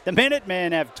mean, the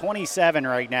Minutemen have 27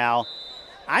 right now.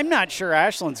 I'm not sure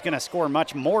Ashland's going to score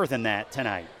much more than that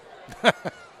tonight.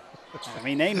 I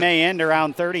mean, they may end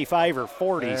around 35 or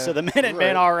 40, so the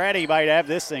Minutemen already might have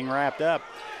this thing wrapped up.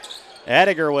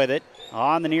 Ediger with it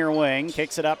on the near wing,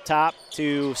 kicks it up top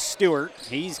to Stewart.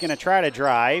 He's going to try to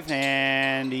drive,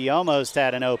 and he almost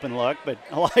had an open look, but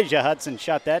Elijah Hudson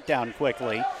shut that down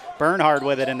quickly. Bernhard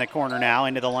with it in the corner now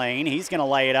into the lane. He's going to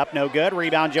lay it up, no good.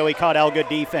 Rebound, Joey Caudell, good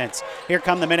defense. Here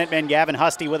come the Minutemen. Gavin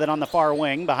Husty with it on the far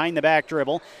wing, behind the back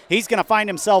dribble. He's going to find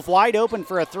himself wide open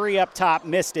for a three up top.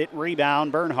 Missed it.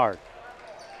 Rebound, Bernhard.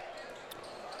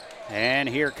 And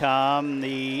here come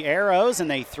the arrows,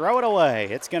 and they throw it away.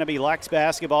 It's going to be Lex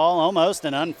basketball, almost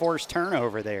an unforced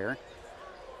turnover there.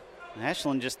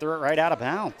 Ashland just threw it right out of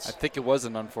bounds. I think it was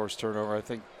an unforced turnover. I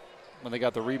think when they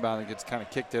got the rebound, it just kind of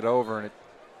kicked it over, and it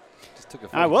just took a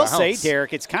full I will bounce. say,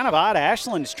 Derek, it's kind of odd.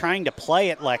 Ashland's trying to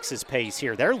play at Lex's pace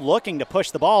here. They're looking to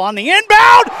push the ball on the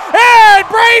inbound, and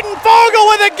Braden Fogel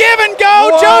with a give and go.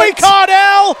 What? Joey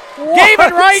Caudell gave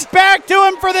it right back to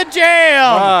him for the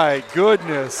jam. My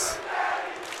goodness.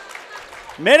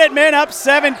 Minutemen up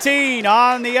 17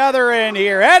 on the other end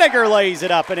here. Ediger lays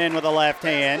it up and in with a left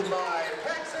hand.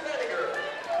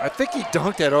 I think he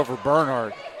dunked that over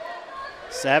Bernhard.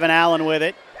 Seven Allen with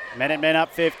it. Minutemen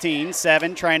up 15.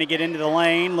 Seven trying to get into the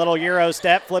lane. Little Euro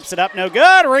step. Flips it up. No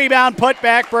good. Rebound put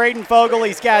back. Braden Fogel.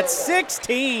 He's got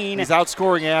 16. He's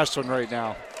outscoring Ashland right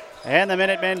now. And the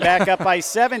Minutemen back up by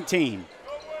 17.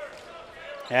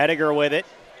 Ediger with it.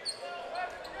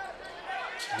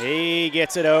 He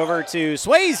gets it over to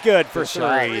Sways Good for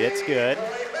three. It's good.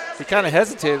 He kind of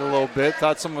hesitated a little bit.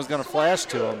 Thought someone was going to flash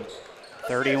to him.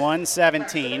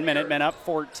 31-17. Minutemen up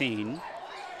 14.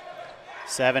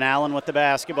 Seven Allen with the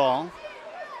basketball.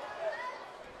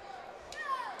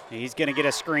 He's going to get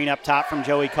a screen up top from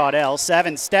Joey Caudell.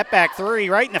 Seven, step back three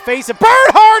right in the face of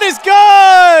Bernhard is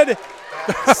good!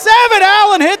 Seven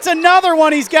Allen hits another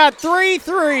one. He's got 3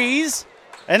 threes,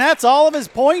 and that's all of his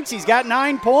points. He's got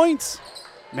 9 points.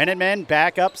 Minutemen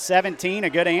back up 17. A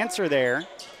good answer there.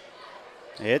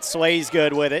 It's Sways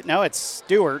Good with it. No, it's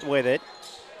Stewart with it.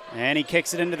 And he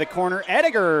kicks it into the corner.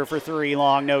 Ediger for three,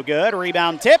 long, no good.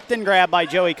 Rebound tipped and grabbed by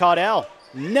Joey Caudell.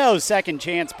 No second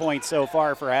chance points so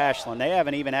far for Ashland. They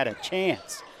haven't even had a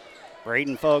chance.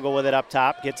 Braden Fogle with it up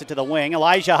top, gets it to the wing.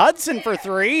 Elijah Hudson for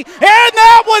three, and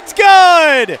that one's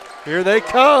good! Here they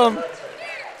come.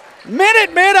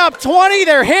 Minutemen up 20,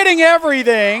 they're hitting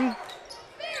everything.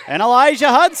 And Elijah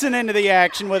Hudson into the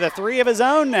action with a three of his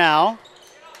own now.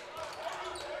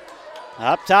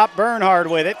 Up top, Bernhard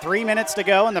with it. 3 minutes to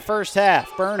go in the first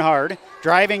half. Bernhard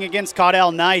driving against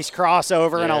Caudell. Nice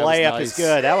crossover and a layup is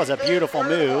good. That was a beautiful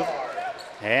move.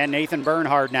 And Nathan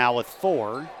Bernhard now with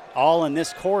 4, all in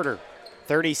this quarter.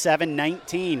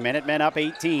 37-19, Minutemen up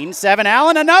 18. Seven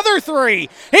Allen, another three.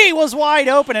 He was wide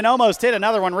open and almost hit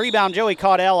another one. Rebound, Joey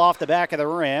Caudell off the back of the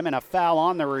rim, and a foul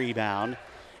on the rebound.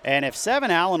 And if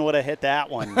Seven Allen would have hit that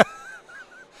one,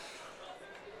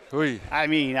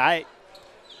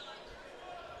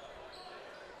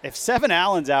 if Seven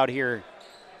Allen's out here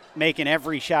making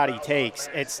every shot he takes,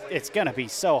 it's going to be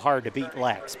so hard to beat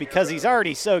Lex because he's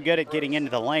already so good at getting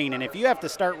into the lane. And if you have to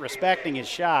start respecting his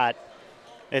shot,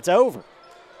 it's over.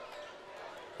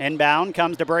 Inbound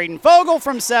comes to Braden Fogle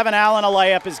from Seven Allen. A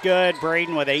layup is good.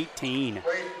 Braden with 18.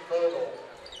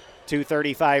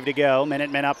 2:35 to go.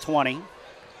 Minutemen up 20.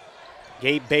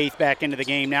 Gabe Baith back into the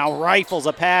game now. Rifles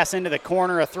a pass into the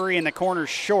corner. A three in the corner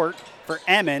short for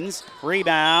Emmons.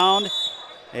 Rebound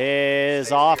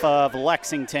is off of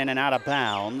Lexington and out of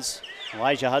bounds.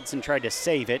 Elijah Hudson tried to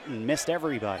save it and missed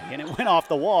everybody. And it went off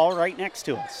the wall right next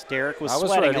to us. Derek was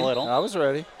sweating a little. I was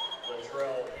ready.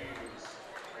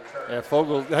 Yeah,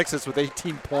 Fogle exits with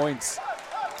 18 points.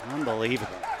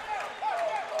 Unbelievable.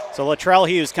 So Latrell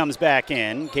Hughes comes back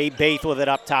in. Gabe Baith with it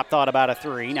up top, thought about a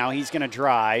three. Now he's going to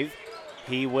drive.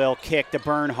 He will kick to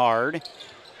Bernhard.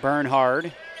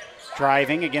 Bernhard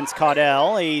driving against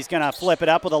Caudell. He's going to flip it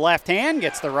up with a left hand.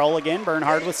 Gets the roll again.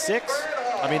 Bernhard with 6.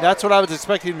 I mean, that's what I was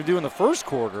expecting him to do in the first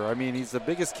quarter. I mean, he's the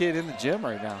biggest kid in the gym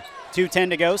right now. 2:10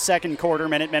 to go, second quarter.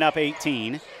 Minutemen up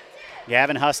 18.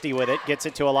 Gavin Husty with it. Gets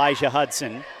it to Elijah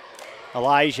Hudson.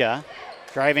 Elijah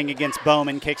driving against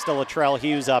Bowman. Kicks to Latrell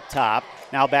Hughes up top.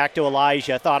 Now back to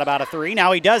Elijah. Thought about a three.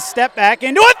 Now he does step back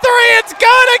into a three. It's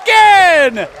good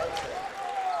again!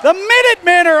 The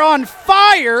Minutemen are on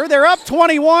fire. They're up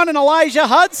 21, and Elijah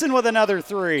Hudson with another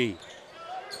three.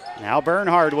 Now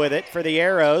Bernhard with it for the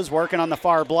Arrows, working on the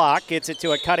far block. Gets it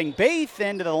to a cutting Baith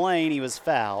into the lane. He was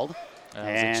fouled. That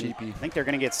was and a cheapie. I think they're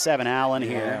going to get Seven Allen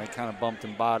here. Yeah, he kind of bumped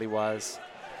him body-wise.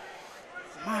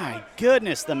 My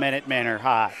goodness, the Minutemen are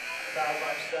hot.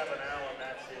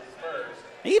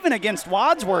 Even against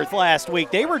Wadsworth last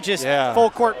week, they were just full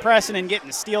court pressing and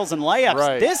getting steals and layups.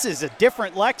 Right. This is a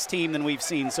different Lex team than we've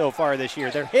seen so far this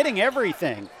year. They're hitting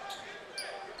everything.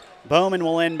 Bowman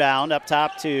will inbound up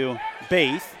top to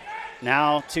Baith.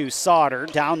 Now to Sauter,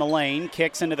 down the lane,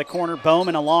 kicks into the corner.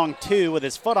 Bowman along 2 with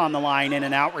his foot on the line, in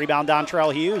and out. Rebound,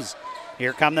 Dontrell Hughes.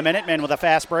 Here come the Minutemen with a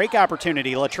fast break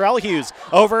opportunity. Latrell Hughes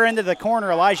over into the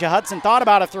corner. Elijah Hudson thought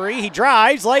about a three. He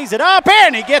drives, lays it up,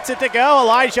 and he gets it to go.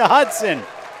 Elijah Hudson.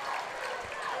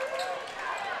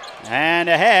 And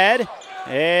ahead,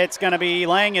 it's going to be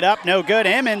laying it up. No good.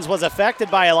 Emmons was affected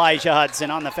by Elijah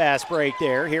Hudson on the fast break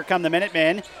there. Here come the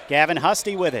Minutemen. Gavin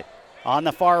Husty with it on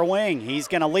the far wing. He's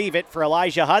going to leave it for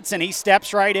Elijah Hudson. He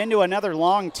steps right into another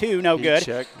long 2. No good.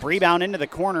 Check. Rebound into the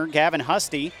corner. Gavin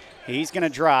Husty. He's going to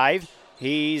drive.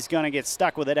 He's going to get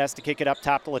stuck with it. Has to kick it up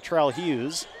top to Latrell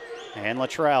Hughes. And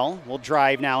Latrell will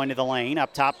drive now into the lane.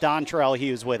 Up top, Dontrell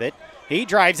Hughes with it. He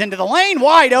drives into the lane,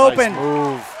 wide open. Nice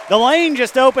move. The lane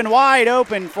just opened wide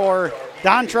open for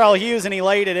Dontrell Hughes, and he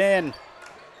laid it in.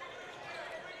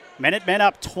 Minutemen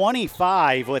up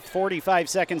 25 with 45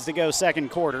 seconds to go, second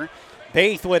quarter.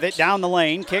 Baith with it down the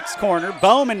lane, kicks corner.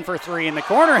 Bowman for 3 in the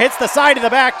corner, hits the side of the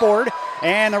backboard,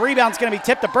 and the rebound's going to be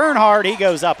tipped to Bernhard. He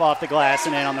goes up off the glass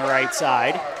and in on the right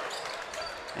side.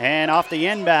 And off the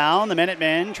inbound, the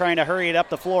Minutemen trying to hurry it up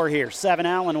the floor here. Seven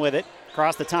Allen with it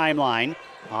across the timeline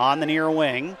on the near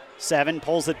wing. 7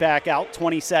 pulls it back out,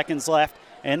 20 seconds left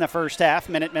in the first half.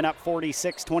 Minutemen up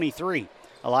 46-23.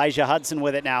 Elijah Hudson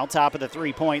with it now, top of the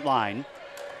three-point line.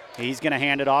 He's going to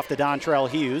hand it off to Dontrell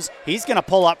Hughes. He's going to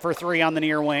pull up for 3 on the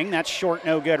near wing. That's short,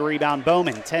 no good. Rebound,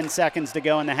 Bowman. 10 seconds to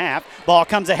go in the half. Ball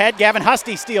comes ahead. Gavin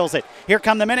Husty steals it. Here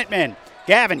come the Minutemen.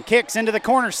 Gavin kicks into the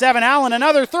corner. Seven Allen,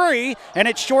 another 3, and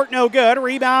it's short, no good.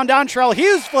 Rebound, Dontrell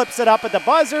Hughes flips it up at the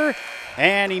buzzer,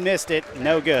 and he missed it.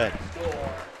 No good.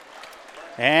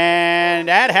 And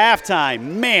at halftime,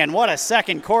 man, what a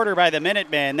second quarter by the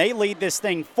Minutemen. They lead this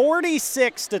thing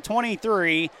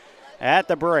 46-23 at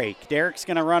the break. Derek's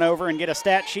going to run over and get a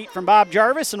stat sheet from Bob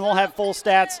Jarvis, and we'll have full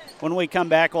stats when we come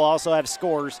back. We'll also have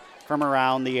scores from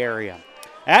around the area.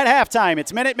 At halftime,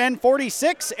 it's Minutemen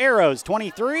 46, Arrows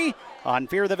 23 on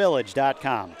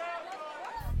fearthevillage.com.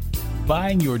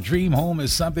 Buying your dream home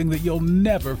is something that you'll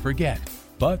never forget.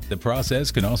 But the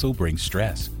process can also bring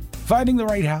stress. Finding the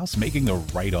right house, making the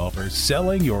right offer,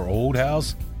 selling your old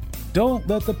house. Don't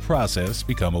let the process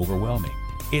become overwhelming.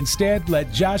 Instead,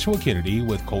 let Joshua Kennedy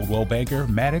with Coldwell Banker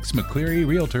Maddox McCleary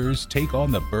Realtors take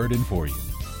on the burden for you.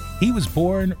 He was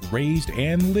born, raised,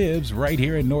 and lives right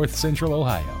here in North Central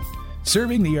Ohio.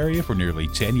 Serving the area for nearly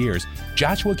 10 years,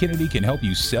 Joshua Kennedy can help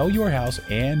you sell your house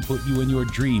and put you in your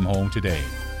dream home today.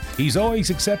 He's always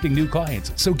accepting new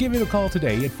clients, so give him a call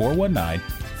today at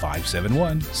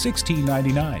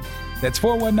 419-571-1699. That's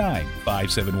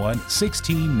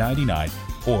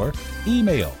 419-571-1699, or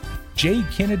email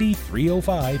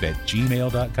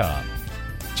jkennedy305@gmail.com.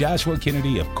 Joshua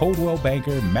Kennedy of Coldwell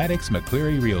Banker Maddox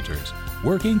McCleary Realtors,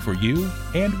 working for you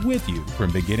and with you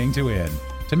from beginning to end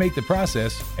to make the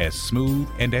process as smooth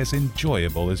and as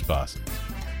enjoyable as possible.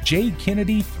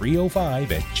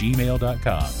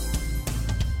 jkennedy305@gmail.com.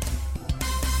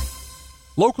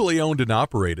 Locally owned and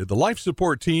operated, the Life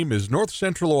Support Team is North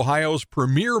Central Ohio's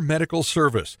premier medical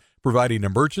service, providing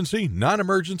emergency,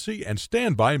 non-emergency, and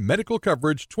standby medical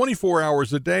coverage 24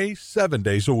 hours a day, 7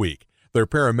 days a week. Their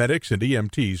paramedics and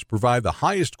EMTs provide the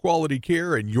highest quality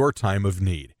care in your time of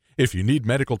need. If you need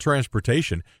medical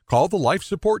transportation, call the Life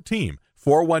Support Team,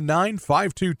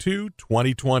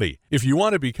 419-522-2020. If you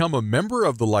want to become a member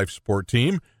of the Life Support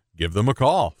Team, give them a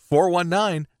call,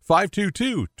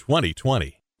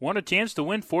 419-522-2020. Want a chance to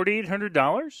win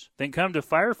 $4,800? Then come to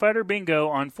Firefighter Bingo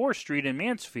on 4th Street in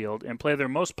Mansfield and play their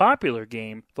most popular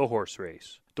game, the horse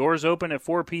race. Doors open at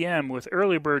 4 p.m. with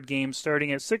early bird games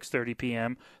starting at 6:30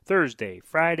 p.m. Thursday,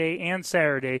 Friday, and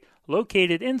Saturday,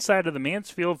 located inside of the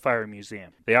Mansfield Fire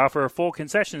Museum. They offer a full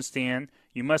concession stand.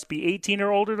 You must be 18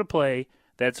 or older to play.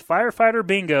 That's Firefighter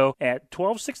Bingo at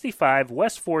 1265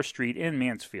 West 4th Street in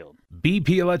Mansfield.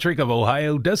 BP Electric of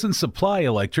Ohio doesn't supply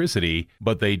electricity,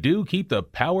 but they do keep the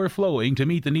power flowing to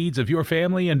meet the needs of your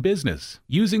family and business.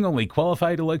 Using only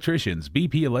qualified electricians,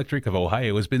 BP Electric of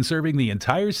Ohio has been serving the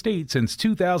entire state since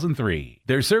 2003.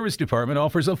 Their service department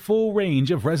offers a full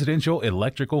range of residential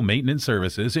electrical maintenance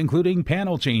services, including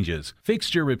panel changes,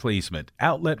 fixture replacement,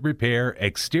 outlet repair,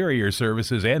 exterior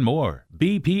services, and more.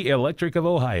 BP Electric of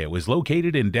Ohio is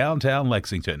located in downtown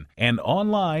Lexington and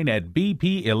online at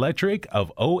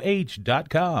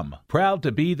bpelectricofoh.com. Proud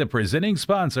to be the presenting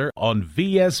sponsor on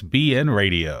VSBN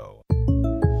Radio.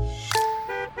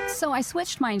 So I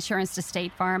switched my insurance to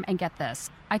State Farm, and get this.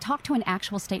 I talked to an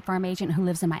actual State Farm agent who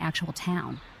lives in my actual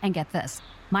town. And get this.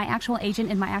 My actual agent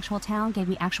in my actual town gave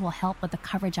me actual help with the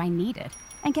coverage I needed.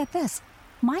 And get this.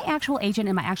 My actual agent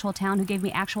in my actual town who gave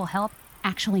me actual help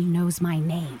actually knows my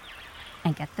name.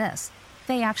 And get this.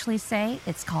 They actually say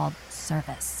it's called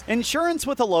service. Insurance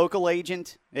with a local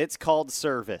agent, it's called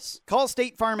service. Call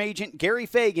State Farm agent Gary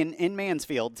Fagan in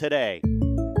Mansfield today.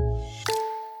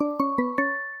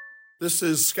 This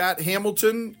is Scott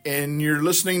Hamilton, and you're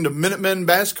listening to Minutemen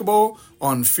Basketball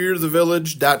on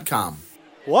fearthevillage.com.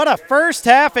 What a first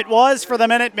half it was for the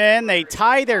Minutemen. They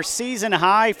tie their season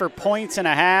high for points and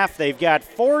a half. They've got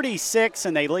 46,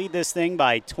 and they lead this thing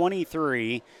by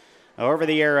 23. Over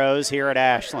the Arrows here at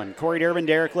Ashland. Corey Durbin,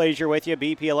 Derek Lazier with you,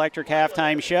 BP Electric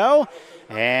Halftime Show.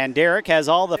 And Derek has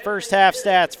all the first half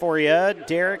stats for you.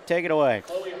 Derek, take it away.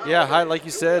 Yeah, like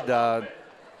you said,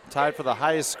 tied for the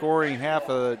highest scoring half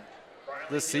of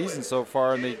this season so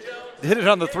far, and they did it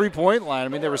on the three-point line. I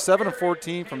mean, they were 7 of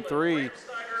 14 from three.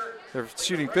 They're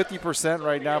shooting 50%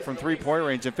 right now from three-point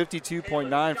range and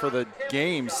 52.9 for the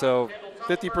game. So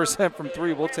 50% from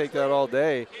three, we'll take that all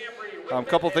day. A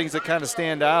couple things that kind of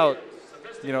stand out.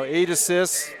 8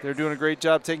 assists. They're doing a great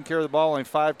job taking care of the ball, only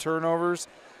 5 turnovers.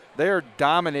 They are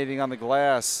dominating on the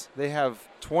glass. They have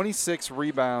 26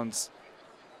 rebounds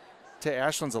to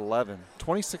Ashland's 11.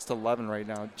 26-11 right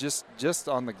now, just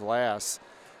on the glass.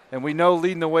 And we know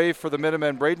leading the way for the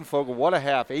Minutemen, Braden Fogel, what a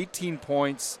half. 18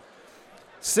 points,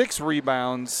 6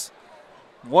 rebounds,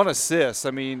 1 assist.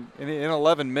 I mean, in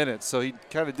 11 minutes. So he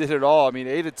kind of did it all. I mean,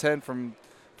 8 of 10 from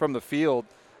the field.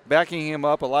 Backing him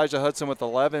up, Elijah Hudson with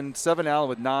 11, 7 Allen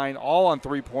with 9, all on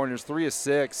three-pointers, 3 of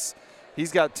 6.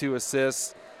 He's got 2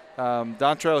 assists.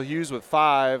 Dontrell Hughes with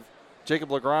 5, Jacob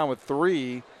Legrand with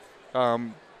 3.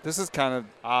 This is kind of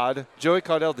odd. Joey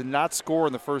Caudell did not score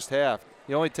in the first half.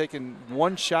 He only taken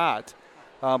 1 shot,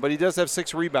 but he does have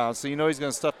 6 rebounds, so you know he's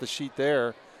going to stuff the sheet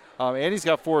there. And he's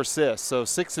got 4 assists, so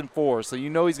 6 and 4. So you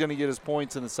know he's going to get his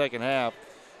points in the second half.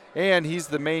 And he's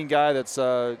the main guy that's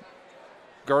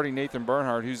guarding Nathan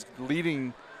Bernhardt, who's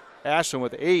leading Ashland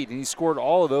with 8, and he scored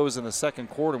all of those in the second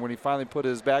quarter when he finally put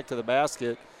his back to the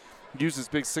basket, used his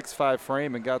big 6'5"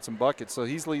 frame, and got some buckets. So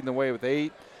he's leading the way with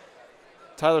 8.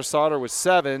 Tyler Sauter with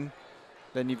 7.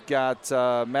 Then you've got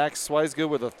Max Swisegood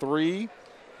with a 3.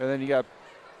 And then you got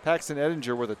Paxton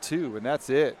Edinger with a 2, and that's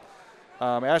it.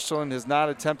 Ashland has not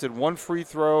attempted one free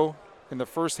throw in the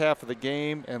first half of the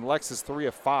game, and Lex is 3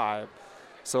 of 5.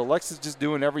 So Lex is just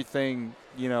doing everything,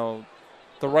 the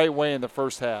right way in the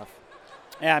first half.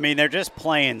 Yeah, I mean, they're just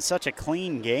playing such a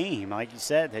clean game. Like you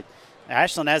said, that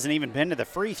Ashland hasn't even been to the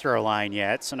free throw line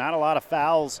yet, so not a lot of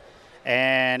fouls.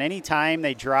 And anytime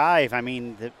they drive, I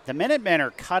mean, the Minutemen are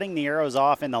cutting the arrows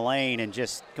off in the lane and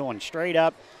just going straight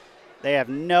up. They have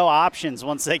no options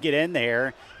once they get in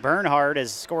there. Bernhardt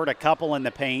has scored a couple in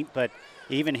the paint, but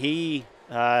even he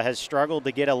has struggled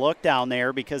to get a look down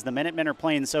there because the Minutemen are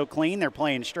playing so clean. They're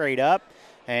playing straight up,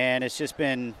 and it's just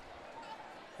been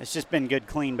good,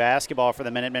 clean basketball for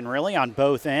the Minutemen really on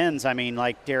both ends. I mean,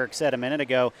 like Derek said a minute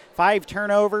ago, 5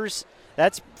 turnovers.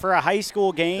 That's for a high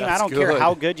school game. That's I don't good. care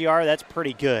how good you are. That's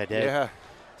pretty good. Yeah.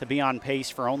 To be on pace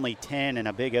for only 10 in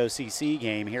a big OCC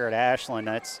game here at Ashland,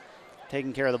 that's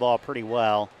taking care of the ball pretty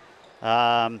well.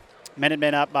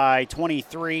 Minutemen up by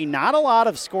 23. Not a lot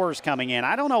of scores coming in.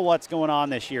 I don't know what's going on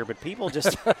this year, but people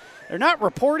just they're not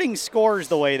reporting scores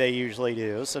the way they usually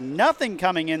do. So nothing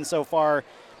coming in so far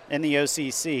in the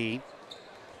OCC.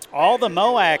 All the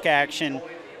MOAC action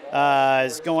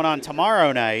is going on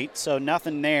tomorrow night, so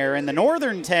nothing there. In the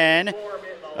Northern 10,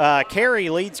 Cary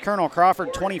leads Colonel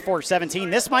Crawford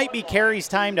 24-17. This might be Cary's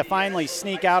time to finally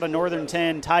sneak out a Northern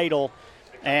 10 title.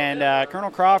 And Colonel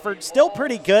Crawford still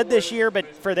pretty good this year,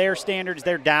 but for their standards,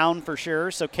 they're down for sure.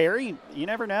 So Cary, you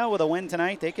never know, with a win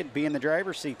tonight, they could be in the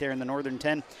driver's seat there in the Northern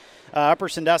 10. Upper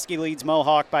Sandusky leads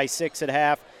Mohawk by 6 at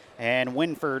half, and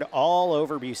Winford all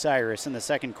over Bucyrus in the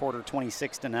second quarter,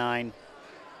 26-9.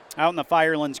 Out in the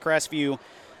Firelands, Crestview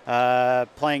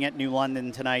playing at New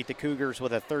London tonight. The Cougars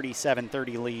with a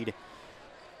 37-30 lead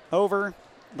over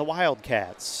the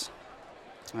Wildcats.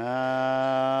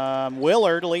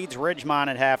 Willard leads Ridgemont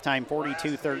at halftime,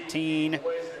 42-13.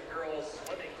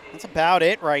 That's about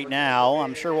it right now.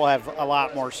 I'm sure we'll have a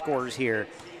lot more scores here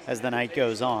as the night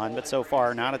goes on, but so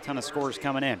far not a ton of scores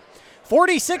coming in.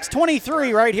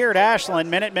 46-23 right here at Ashland.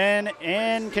 Minutemen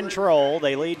in control.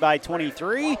 They lead by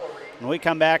 23. When we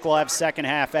come back, we'll have second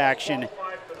half action,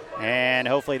 and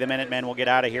hopefully the Minutemen will get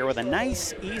out of here with a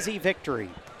nice, easy victory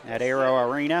at Aero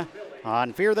Arena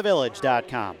on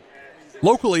fearthevillage.com.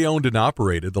 Locally owned and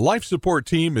operated, the Life Support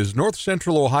Team is North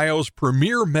Central Ohio's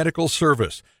premier medical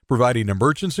service, providing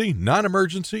emergency,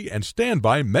 non-emergency, and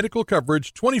standby medical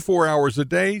coverage 24 hours a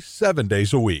day, 7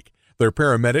 days a week. Their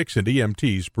paramedics and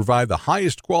EMTs provide the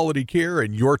highest quality care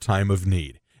in your time of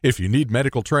need. If you need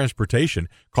medical transportation,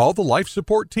 call the Life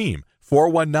Support Team,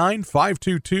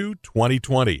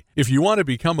 419-522-2020. If you want to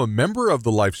become a member of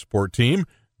the Life Support Team,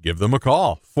 give them a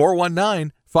call,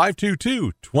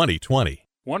 419-522-2020.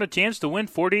 Want a chance to win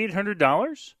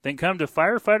 $4,800? Then come to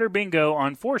Firefighter Bingo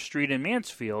on 4th Street in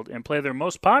Mansfield and play their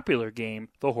most popular game,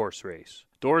 the horse race.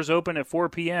 Doors open at 4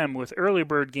 p.m. with early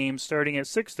bird games starting at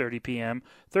 6:30 p.m.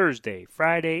 Thursday,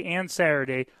 Friday, and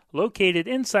Saturday, located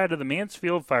inside of the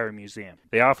Mansfield Fire Museum.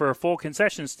 They offer a full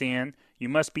concession stand. You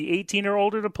must be 18 or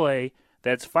older to play.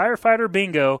 That's Firefighter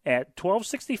Bingo at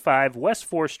 1265 West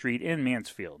 4th Street in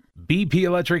Mansfield. BP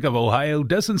Electric of Ohio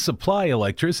doesn't supply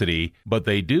electricity, but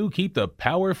they do keep the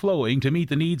power flowing to meet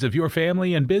the needs of your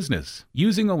family and business.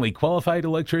 Using only qualified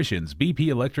electricians, BP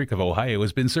Electric of Ohio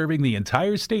has been serving the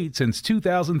entire state since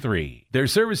 2003. Their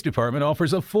service department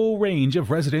offers a full range of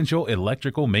residential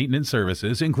electrical maintenance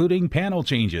services, including panel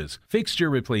changes, fixture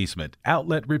replacement,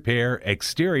 outlet repair,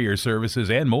 exterior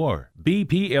services, and more.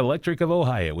 BP Electric of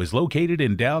Ohio is located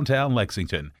in downtown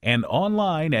Lexington and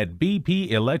online at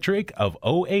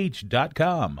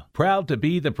bpelectricofoh.com. Proud to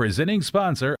be the presenting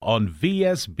sponsor on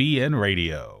VSBN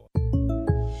Radio.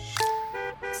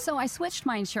 So I switched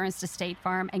my insurance to State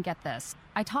Farm, and get this.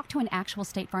 I talked to an actual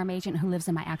State Farm agent who lives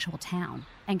in my actual town.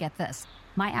 And get this.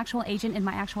 My actual agent in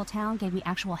my actual town gave me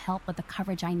actual help with the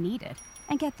coverage I needed.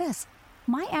 And get this.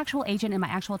 My actual agent in my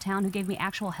actual town who gave me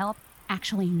actual help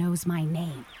actually knows my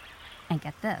name. And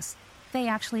get this. They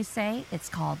actually say it's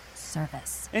called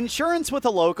service. Insurance with a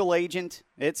local agent,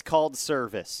 it's called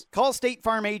service. Call State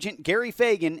Farm agent Gary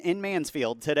Fagan in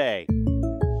Mansfield today.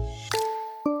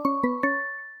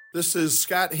 This is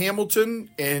Scott Hamilton,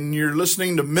 and you're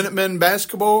listening to Minutemen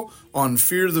Basketball on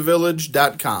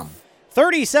fearthevillage.com.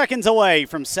 30 seconds away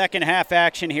from second half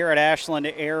action here at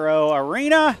Ashland Aero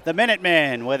Arena. The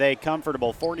Minutemen with a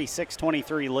comfortable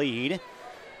 46-23 lead.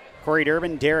 Corey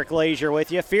Durbin, Derek Lazier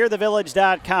with you.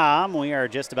 FearTheVillage.com. We are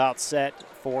just about set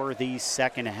for the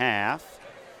second half.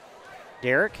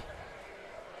 Derek,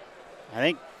 I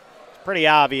think it's pretty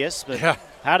obvious, but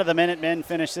How do the Minutemen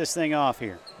finish this thing off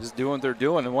here? Just doing what they're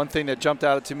doing. And one thing that jumped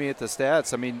out to me at the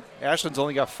stats, I mean, Ashland's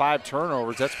only got 5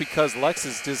 turnovers. That's because Lex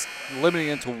is just limiting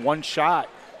it to one shot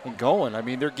and going. I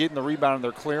mean, they're getting the rebound and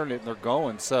they're clearing it and they're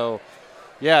going. So,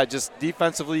 yeah, just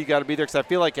defensively you got to be there because I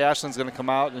feel like Ashland's going to come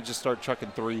out and just start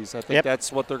chucking threes. I think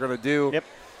that's what they're going to do. Yep.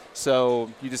 So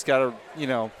you just got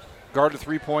to, guard the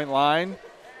three-point line,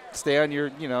 stay on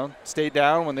your, stay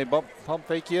down when they pump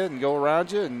fake you and go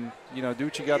around you and, do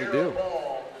what you got to do.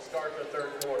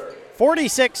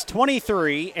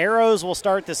 46-23. Arrows will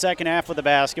start the second half with the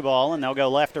basketball, and they'll go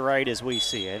left to right as we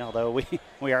see it, although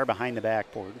we are behind the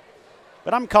backboard.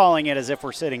 But I'm calling it as if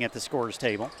we're sitting at the scorer's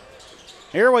table.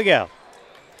 Here we go.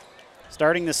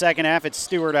 Starting the second half, it's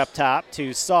Stewart up top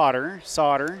to Sauter.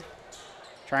 Sauter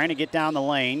trying to get down the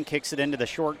lane, kicks it into the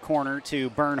short corner to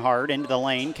Bernhard, into the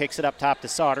lane, kicks it up top to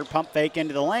Sauter. Pump fake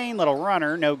into the lane, little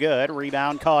runner, no good.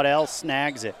 Rebound, Caudell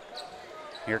snags it.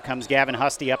 Here comes Gavin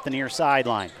Husty up the near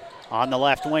sideline. On the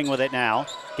left wing with it now.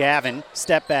 Gavin,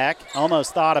 step back,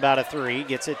 almost thought about a three,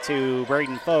 gets it to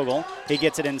Braden Fogle. He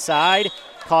gets it inside.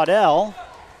 Caudell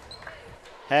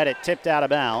had it tipped out of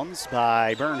bounds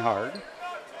by Bernhard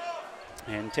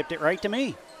and tipped it right to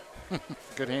me.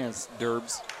 Good hands,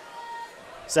 Derbs.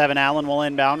 7 Allen will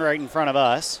inbound right in front of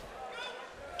us.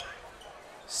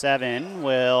 7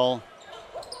 will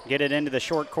get it into the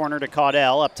short corner to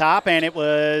Caudell up top, and it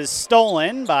was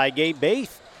stolen by Gabe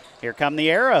Baith. Here come the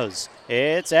Arrows.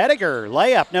 It's Ediger.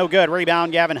 Layup, no good.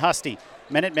 Rebound, Gavin Husty.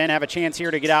 Minutemen have a chance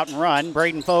here to get out and run.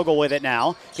 Braden Fogle with it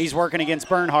now. He's working against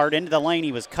Bernhard into the lane.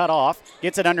 He was cut off.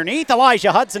 Gets it underneath.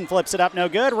 Elijah Hudson flips it up, no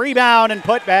good. Rebound and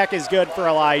put back is good for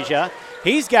Elijah.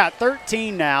 He's got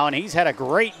 13 now, and he's had a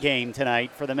great game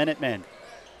tonight for the Minutemen.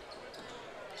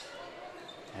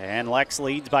 And Lex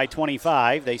leads by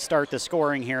 25. They start the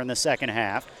scoring here in the second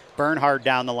half. Bernhard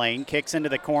down the lane, kicks into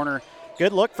the corner.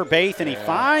 Good look for Baith, and he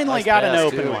finally got an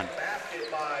open one.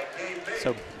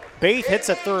 So Baith hits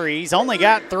a three. He's only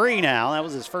got 3 now. That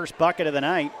was his first bucket of the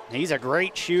night. He's a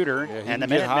great shooter, and the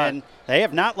Minutemen, they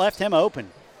have not left him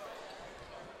open.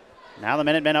 Now the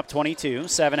Minutemen up 22.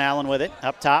 7 Allen with it.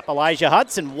 Up top, Elijah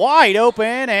Hudson wide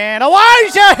open, and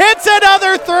Elijah hits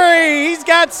another three. He's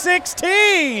got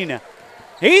 16.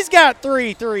 He's got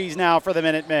 3 threes now for the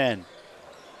Minutemen.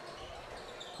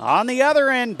 On the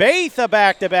other end, Baith a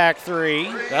back-to-back three.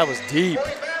 That was deep.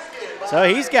 So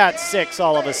he's got 6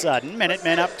 all of a sudden.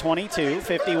 Minutemen up 22,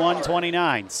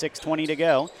 51-29, 6:20 to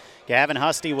go. Gavin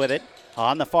Husty with it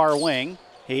on the far wing.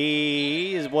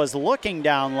 He was looking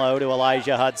down low to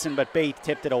Elijah Hudson, but Baith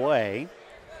tipped it away.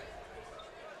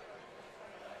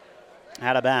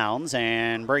 Out of bounds,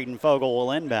 and Braden Fogle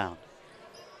will inbound.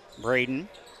 Braden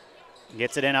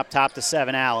gets it in up top to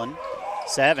 7 Allen.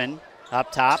 7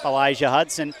 up top, Elijah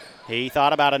Hudson. He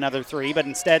thought about another three, but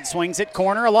instead swings it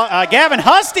corner. Gavin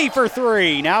Husty for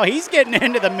 3. Now he's getting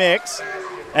into the mix.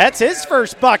 That's his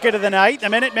first bucket of the night. The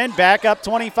Minutemen back up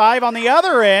 25 on the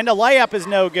other end. A layup is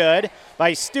no good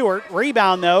by Stewart.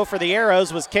 Rebound, though, for the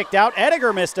Arrows was kicked out.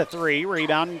 Ediger missed a 3.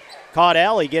 Rebound,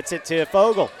 Caudell. He gets it to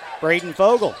Fogle. Braden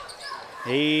Fogle.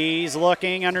 He's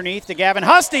looking underneath to Gavin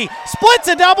Husty. Splits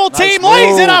a double team,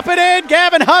 lays it up and in.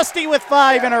 Gavin Husty with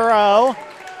 5 in a row.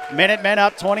 Minutemen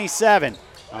up 27.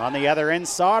 On the other end,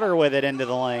 Sauter with it into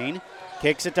the lane.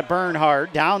 Kicks it to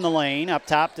Bernhard. Down the lane, up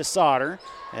top to Sauter.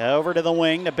 Over to the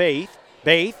wing to Baith.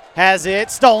 Baith has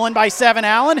it stolen by 7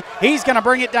 Allen. He's going to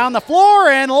bring it down the floor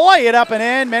and lay it up and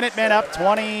in. Minutemen up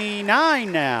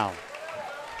 29 now.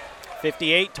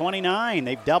 58-29.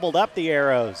 They've doubled up the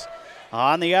Arrows.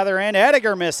 On the other end,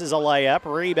 Ediger misses a layup.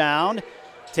 Rebound.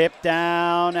 Tipped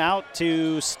down out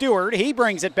to Stewart. He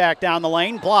brings it back down the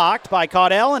lane. Blocked by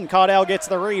Caudell, and Caudell gets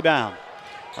the rebound.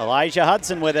 Elijah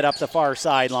Hudson with it up the far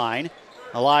sideline.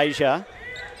 Elijah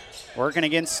working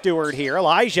against Stewart here.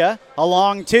 Elijah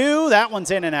along 2. That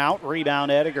one's in and out.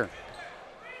 Rebound, Ediger.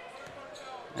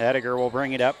 Ediger will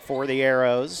bring it up for the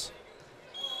Arrows.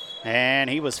 And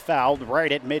he was fouled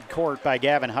right at midcourt by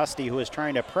Gavin Husty, who was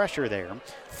trying to pressure there.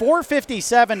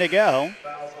 4:57 to go.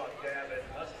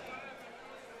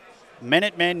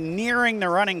 Minutemen nearing the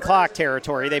running clock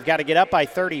territory. They've got to get up by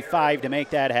 35 to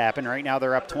make that happen. Right now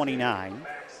they're up 29,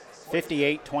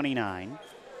 58-29.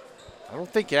 I don't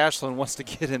think Ashland wants to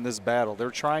get in this battle. They're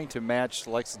trying to match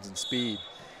Lexington's speed,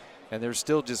 and there's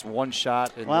still just one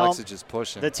shot, and Lexington's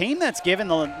pushing. The team that's given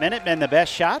the Minutemen the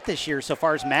best shot this year so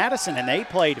far is Madison, and they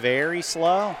played very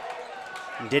slow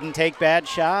and didn't take bad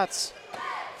shots.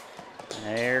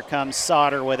 There comes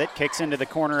Sauter with it. Kicks into the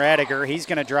corner, Ediger. He's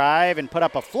going to drive and put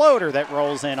up a floater that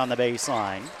rolls in on the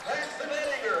baseline.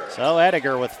 So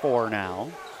Ediger with 4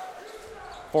 now.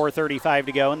 4:35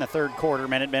 to go in the third quarter.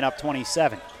 Minutemen up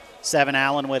 27. 7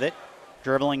 Allen with it.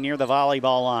 dribbling near the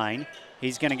volleyball line.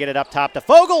 He's going to get it up top to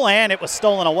Fogel, and it was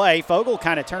stolen away. Fogel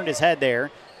kind of turned his head there,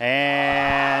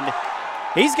 and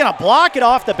he's going to block it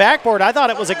off the backboard. I thought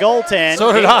it was a goaltend.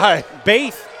 So did I.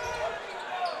 Baith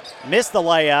missed the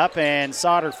layup, and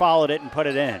Sauter followed it and put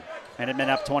it in. Minutemen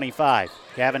up 25.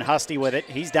 Gavin Husty with it.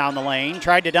 He's down the lane.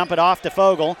 Tried to dump it off to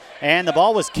Fogel, and the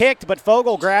ball was kicked, but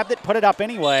Fogel grabbed it, put it up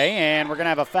anyway, and we're going to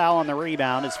have a foul on the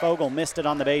rebound as Fogel missed it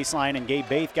on the baseline, and Gabe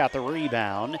Baith got the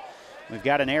rebound. We've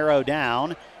got an arrow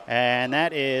down, and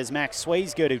that is Max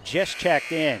Swayzgood, who just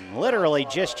checked in, literally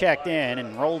just checked in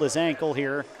and rolled his ankle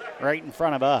here right in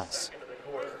front of us.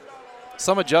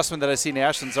 Some adjustment that I see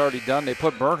Ashland's already done. They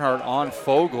put Bernhardt on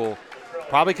Fogel,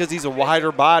 probably because he's a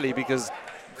wider body, because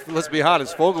let's be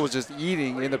honest, Fogel was just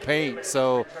eating in the paint.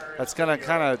 So that's going to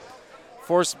kind of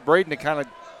force Braden to kind of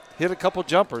hit a couple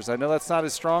jumpers. I know that's not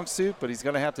his strong suit, but he's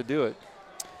going to have to do it.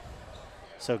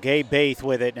 So Gabe Baith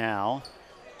with it now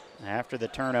after the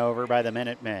turnover by the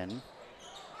Minutemen.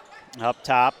 Up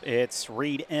top, it's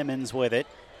Reed Emmons with it.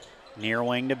 Near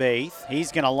wing to Baith.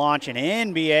 He's going to launch an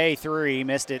NBA three.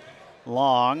 Missed it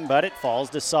long, but it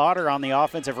falls to Sauter on the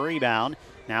offensive rebound.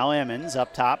 Now Emmons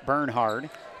up top,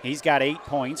 Bernhard. He's got 8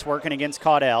 points, working against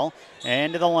Caudell.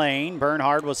 Into the lane.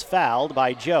 Bernhard was fouled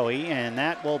by Joey, and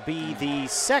that will be the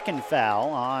second foul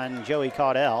on Joey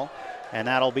Caudell. And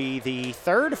that'll be the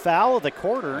third foul of the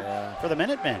quarter for the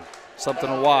Minutemen. Something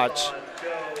to watch.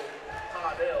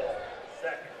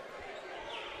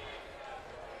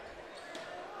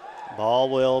 Ball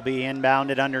will be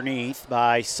inbounded underneath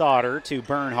by Sauter to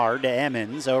Bernhard to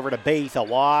Emmons. Over to Baith, a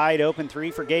wide open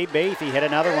three for Gabe Baith. He hit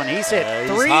another one. He's hit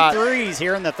three threes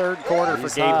here in the third quarter for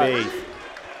Gabe Baith.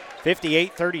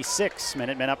 58-36,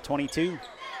 Minutemen up 22.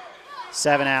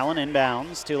 Seven Allen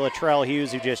inbounds to Latrell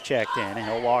Hughes, who just checked in, and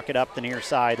he'll walk it up the near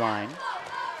sideline.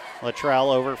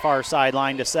 Latrell over far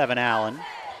sideline to Seven Allen.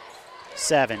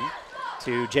 7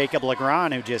 to Jacob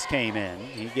Legrand, who just came in.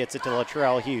 He gets it to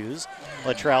Latrell Hughes.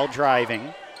 Latrell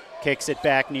driving, kicks it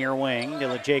back near wing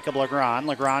to Jacob Legrand.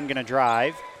 Legrand going to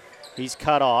drive. He's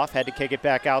cut off, had to kick it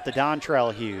back out to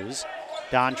Dontrell Hughes.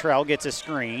 Dontrell gets a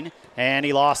screen, and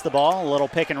he lost the ball. A little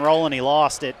pick and roll, and he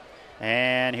lost it.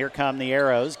 And here come the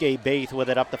arrows. Gabe Baith with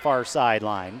it up the far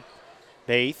sideline.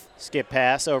 Baith, skip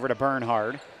pass over to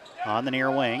Bernhard. On the near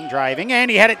wing, driving,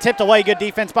 and he had it tipped away. Good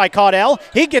defense by Caudell.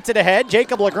 He gets it ahead.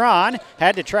 Jacob Legrand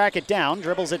had to track it down,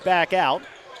 dribbles it back out,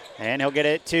 and he'll get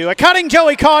it to a cutting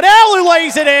Joey Caudell, who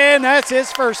lays it in. That's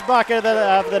his first bucket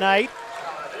of the night.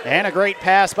 And a great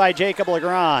pass by Jacob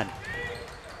Legrand.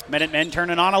 Minutemen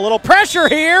turning on a little pressure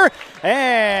here,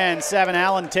 and Seven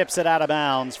Allen tips it out of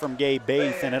bounds from Gabe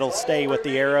Baith, and it'll stay with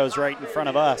the arrows right in front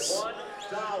of us.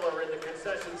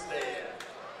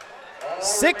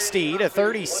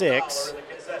 60-36.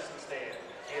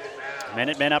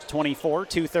 Minutemen up 24,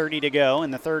 2:30 to go in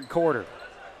the third quarter.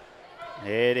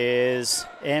 It is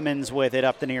Emmons with it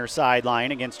up the near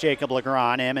sideline against Jacob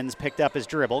Legrand. Emmons picked up his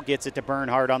dribble, gets it to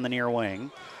Bernhard on the near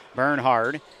wing.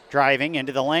 Bernhard driving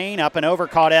into the lane, up and over.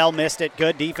 Caudell missed it.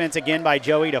 Good defense again by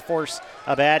Joey to force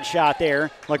a bad shot there.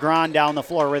 Legrand down the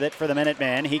floor with it for the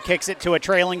Minutemen. He kicks it to a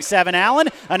trailing Seven Allen.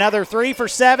 Another three for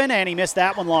Seven, and he missed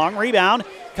that one long. Rebound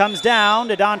comes down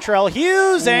to Dontrell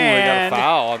Hughes. And they got a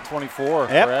foul on 24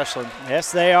 for Ashland.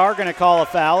 Yes, they are going to call a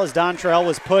foul as Dontrell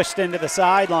was pushed into the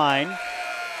sideline.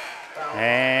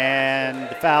 And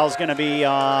the foul's going to be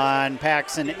on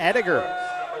Paxton Ediger.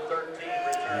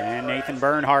 And Nathan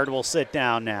Bernhard will sit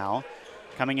down now.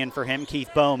 Coming in for him, Keith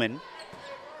Bowman.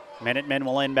 Minutemen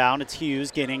will inbound. It's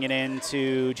Hughes getting it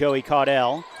into Joey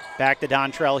Caudell. Back to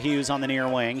Dontrell Hughes on the near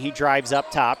wing. He drives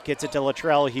up top, gets it to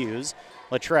Latrell Hughes.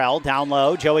 Latrell down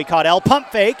low. Joey Caudell pump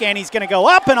fake, and he's going to go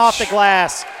up and off the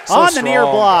glass on the near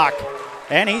block.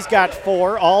 And he's got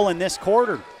 4 all in this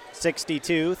quarter.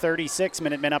 62-36,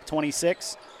 Minutemen up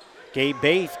 26. Gabe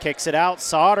Baith kicks it out.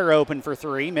 Sauter open for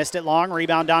 3. Missed it long.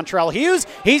 Rebound Dontrell Hughes.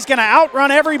 He's going to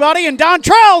outrun everybody, and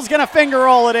Dontrell's going to finger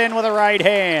roll it in with a right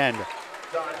hand.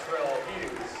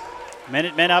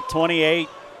 Minutemen up 28.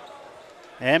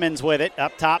 Emmons with it.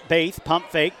 Up top, Baith. Pump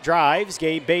fake. Drives.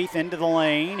 Gabe Baith into the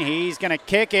lane. He's going to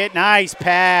kick it. Nice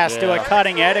pass to a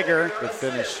cutting Ediger. Good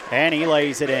finish. And he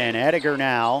lays it in. Ediger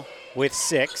now with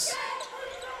 6.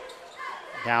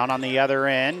 Down on the other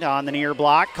end, on the near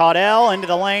block. Caudell into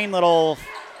the lane. Little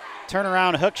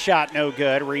turnaround hook shot, no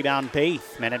good. Rebound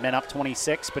Baith. Minutemen up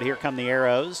 26, but here come the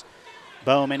arrows.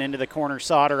 Bowman into the corner.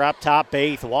 Sauter up top.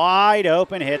 Baith wide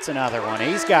open. Hits another one.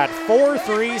 He's got 4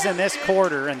 threes in this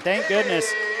quarter, and thank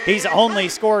goodness he's only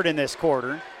scored in this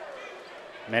quarter.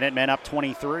 Minutemen up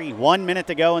 23. 1 minute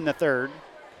to go in the third.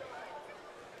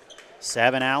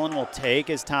 Seven Allen will take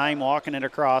his time walking it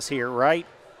across here. Right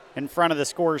in front of the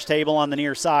scores table on the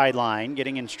near sideline,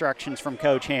 getting instructions from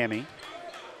Coach Hammy.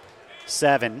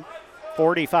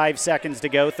 7:45 seconds to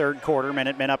go, third quarter.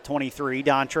 Minutemen up 23.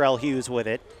 Dontrell Hughes with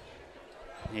it.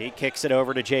 He kicks it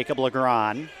over to Jacob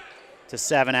Legrand. To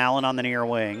 7 Allen on the near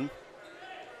wing.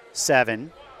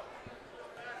 7.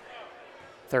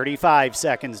 35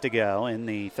 seconds to go in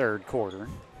the third quarter.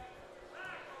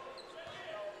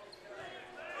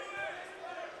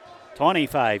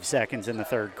 25 seconds in the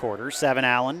third quarter. 7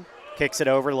 Allen kicks it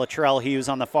over to Latrell Hughes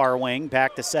on the far wing.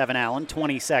 Back to 7 Allen.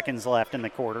 20 seconds left in the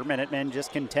quarter. Minutemen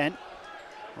just content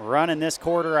running this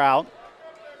quarter out.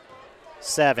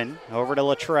 7 over to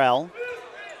Latrell.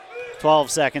 12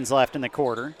 seconds left in the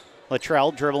quarter.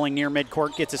 Latrell dribbling near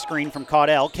midcourt, gets a screen from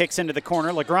Caudell, kicks into the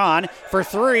corner. Legrand for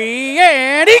 3,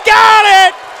 and he got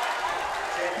it!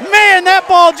 Man, that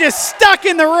ball just stuck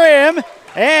in the rim.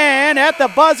 And at the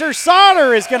buzzer,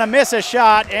 Sauter is going to miss a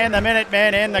shot, and the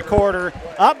Minutemen in the quarter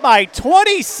up by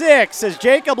 26 as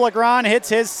Jacob Legrand hits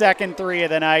his second 3 of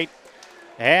the night.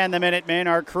 And the Minutemen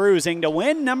are cruising to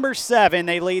win number 7.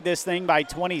 They lead this thing by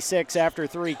 26 after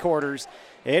 3 quarters.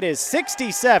 It is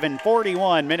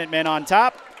 67-41, Minutemen on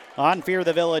top on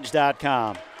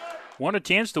fearthevillage.com. Want a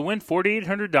chance to win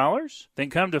 $4,800? Then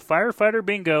come to Firefighter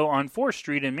Bingo on 4th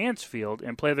Street in Mansfield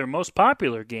and play their most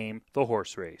popular game, the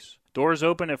horse race. Doors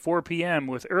open at 4 p.m.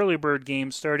 with early bird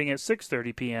games starting at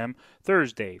 6:30 p.m.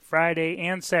 Thursday, Friday,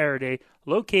 and Saturday,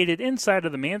 located inside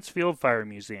of the Mansfield Fire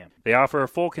Museum. They offer a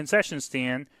full concession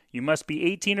stand. You must be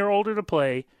 18 or older to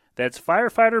play. That's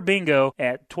Firefighter Bingo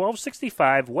at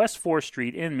 1265 West 4th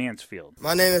Street in Mansfield.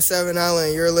 My name is 7 Allen,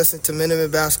 and you're listening to Minutemen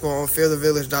Basketball on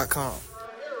fearthevillage.com.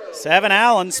 7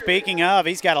 Allen, speaking of,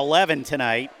 he's got 11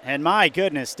 tonight. And my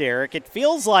goodness, Derek, it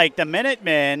feels like the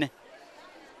Minutemen,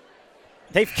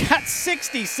 they've got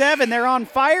 67. They're on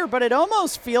fire, but it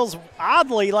almost feels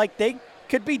oddly like they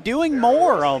could be doing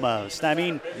more almost. I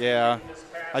mean. Yeah,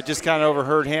 I just kind of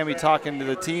overheard Hammy talking to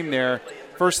the team there.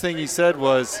 First thing he said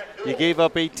was, you gave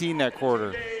up 18 that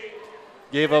quarter.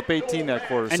 Gave up 18 that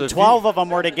quarter. And so 12 of them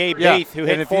were to Gabe Baith, who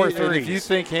hit 4 threes. And if you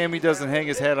think Hammy doesn't hang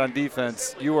his head on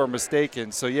defense, you are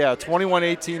mistaken. So, yeah,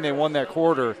 21-18, they won that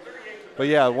quarter. But,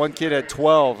 yeah, one kid had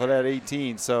 12 of that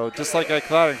 18. So just like I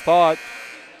thought,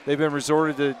 they've been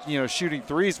resorted to, shooting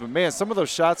threes. But, man, some of those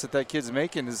shots that kid's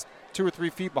making is 2 or 3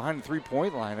 feet behind the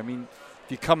three-point line. I mean,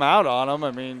 if you come out on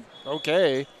them,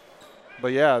 okay.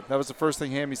 But, yeah, that was the first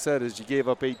thing Hammy said is you gave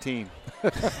up 18.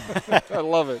 I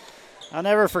love it. I'll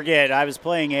never forget, I was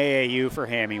playing AAU for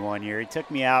Hammy one year. He took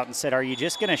me out and said, are you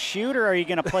just going to shoot or are you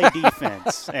going to play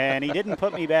defense? And he didn't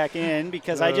put me back in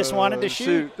because I just wanted to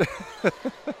shoot.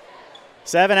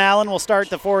 7 Allen will start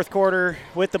the fourth quarter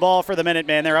with the ball for the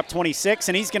Minutemen. They're up 26,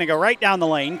 and he's going to go right down the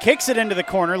lane. Kicks it into the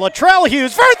corner. Latrell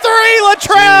Hughes for 3.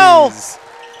 Latrell! Jeez.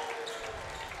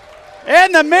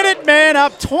 And the Minutemen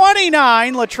up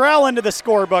 29. Latrell into the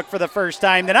scorebook for the first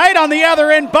time tonight. On the other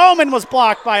end, Bowman was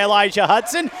blocked by Elijah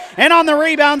Hudson. And on the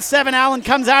rebound, 7 Allen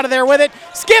comes out of there with it.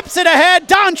 Skips it ahead.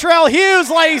 Dontrell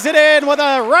Hughes lays it in with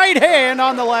a right hand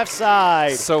on the left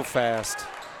side. So fast.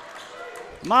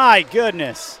 My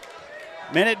goodness.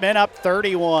 Minutemen up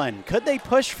 31. Could they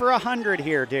push for 100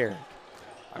 here, Derek?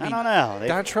 I don't know.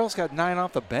 Dontrell's got 9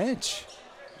 off the bench.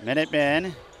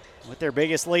 Minutemen with their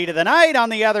biggest lead of the night.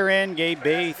 On the other end, Gabe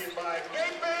Baith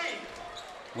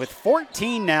with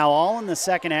 14 now, all in the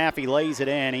second half. He lays it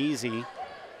in easy.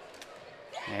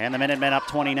 And the Minutemen up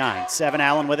 29. 7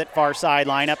 Allen with it, far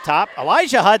sideline up top.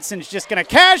 Elijah Hudson's just going to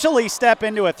casually step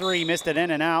into a 3. Missed it in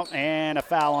and out, and a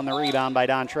foul on the rebound by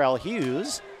Dontrell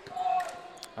Hughes.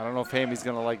 I don't know if Hammy's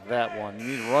going to like that one. You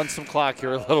need to run some clock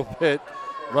here a little bit.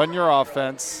 Run your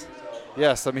offense.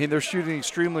 Yes, they're shooting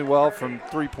extremely well from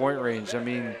three-point range.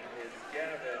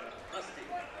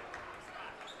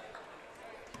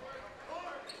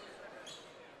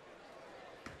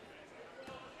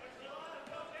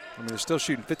 They're still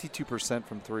shooting 52%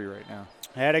 from 3 right now.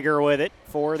 Hediger with it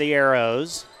for the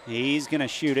Arrows. He's going to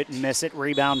shoot it and miss it.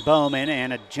 Rebound Bowman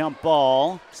and a jump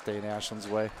ball. Stay in Ashland's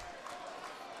way.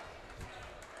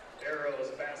 Arrows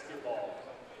basketball.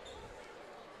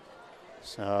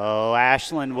 So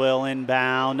Ashland will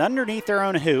inbound underneath their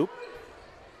own hoop.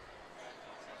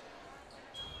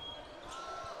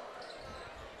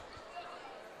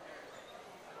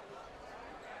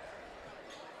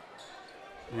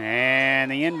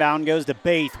 And the inbound goes to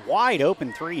Baith. Wide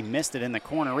open 3. Missed it in the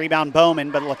corner. Rebound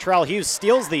Bowman, but Latrell Hughes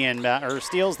steals the inbound, or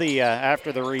steals the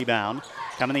after the rebound.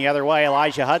 Coming the other way,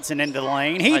 Elijah Hudson into the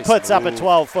lane. He nice puts move. Up a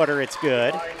 12-footer. It's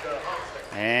good.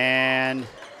 And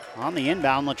on the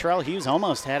inbound, Latrell Hughes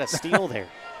almost had a steal there.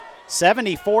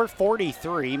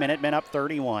 74-43, Minutemen up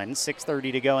 31,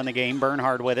 6:30 to go in the game.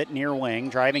 Bernhard with it, near wing,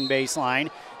 driving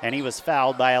baseline, and he was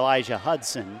fouled by Elijah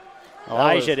Hudson.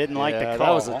 Elijah didn't like the call.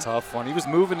 That was a tough one. He was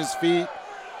moving his feet,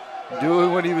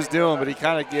 doing what he was doing, but he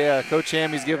kind of, Coach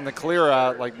Hammy's giving the clear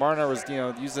out. Like Barnard was,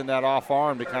 using that off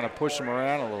arm to kind of push him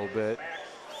around a little bit.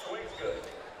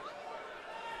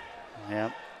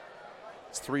 Yep.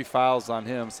 It's 3 fouls on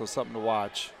him, so something to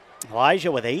watch. Elijah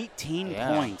with 18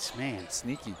 points. Man,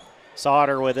 sneaky.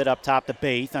 Sauter with it up top to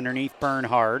Baith, underneath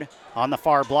Bernhard. On the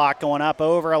far block, going up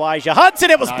over Elijah Hudson.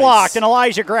 It was blocked, and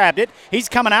Elijah grabbed it. He's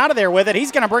coming out of there with it.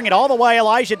 He's going to bring it all the way.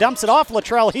 Elijah dumps it off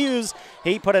Latrell Hughes.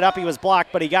 He put it up. He was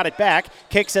blocked, but he got it back.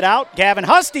 Kicks it out. Gavin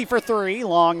Husty for 3.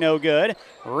 Long, no good.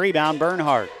 Rebound,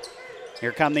 Bernhard.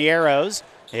 Here come the arrows.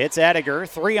 It's Ediger,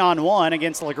 3-on-1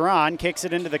 against Legrand. Kicks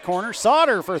it into the corner.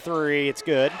 Sauter for 3. It's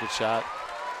good. Good shot.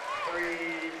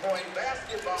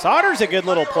 Sauter's a good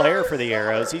little player for the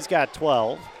Arrows. He's got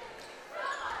 12.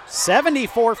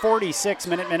 74-46,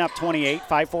 Minutemen up 28,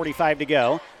 5:45 to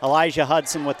go. Elijah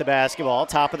Hudson with the basketball,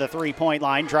 top of the three-point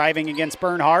line, driving against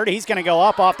Bernhard. He's going to go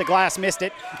up off the glass, missed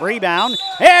it. Rebound,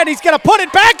 and he's going to put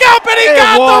it back up, and he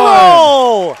got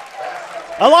the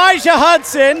roll! Elijah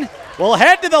Hudson will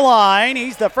head to the line.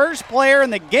 He's the first player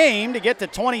in the game to get to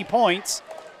 20 points,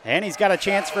 and he's got a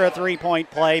chance for a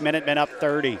three-point play. Minutemen up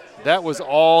 30. That was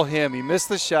all him. He missed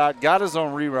the shot, got his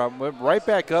own rebound, went right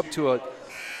back up to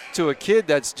a kid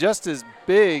that's just as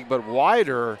big but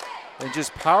wider, and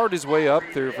just powered his way up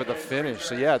there for the finish.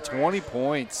 So, 20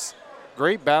 points.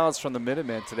 Great balance from the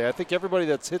Minutemen today. I think everybody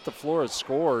that's hit the floor has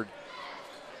scored.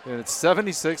 And it's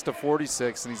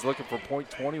 76-46, and he's looking for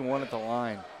point 21 at the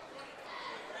line.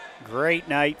 Great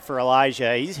night for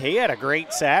Elijah. He had a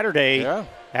great Saturday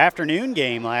afternoon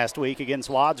game last week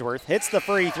against Wadsworth. Hits the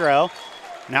free throw.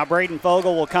 Now Braden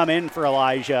Fogle will come in for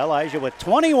Elijah. Elijah with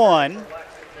 21.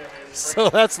 So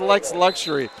that's Lex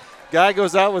luxury. Guy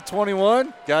goes out with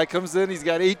 21. Guy comes in, he's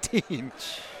got 18.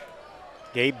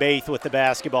 Gabe Baith with the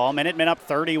basketball. Minutemen up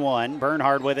 31.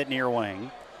 Bernhard with it near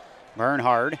wing.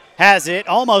 Bernhard has it.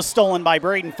 Almost stolen by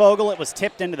Braden Fogle. It was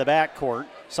tipped into the backcourt.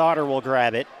 Sauter will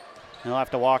grab it. He'll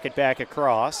have to walk it back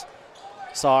across.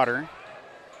 Sauter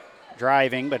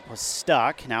driving but was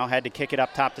stuck. Now had to kick it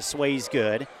up top to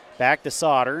Swaysgood. Back to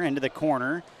Sauter into the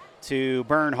corner to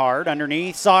Bernhard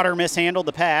underneath. Sauter mishandled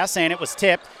the pass, and it was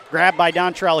tipped. Grabbed by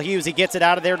Dontrell Hughes. He gets it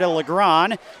out of there to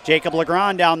Legrand. Jacob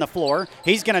Legrand down the floor.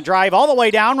 He's going to drive all the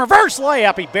way down. Reverse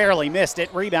layup. He barely missed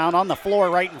it. Rebound on the floor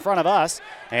right in front of us,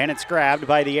 and it's grabbed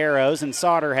by the Arrows, and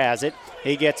Sauter has it.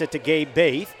 He gets it to Gabe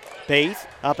Baith. Baith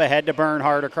up ahead to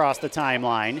Bernhard across the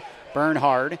timeline.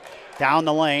 Bernhard down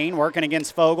the lane, working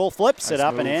against Fogle. Flips it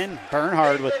up and in.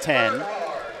 Bernhard with 10.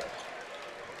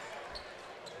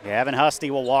 Gavin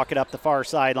Husty will walk it up the far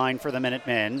sideline for the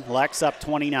Minutemen. Lex up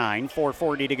 29,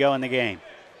 4:40 to go in the game.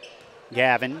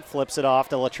 Gavin flips it off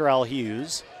to Latrell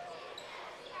Hughes.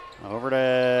 Over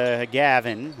to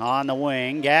Gavin on the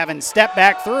wing. Gavin step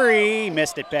back three,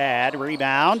 missed it bad.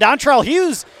 Rebound. Dontrell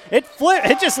Hughes, it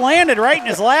just landed right in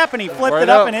his lap, and he flipped it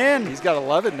up and in. He's got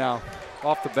 11 now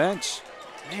off the bench.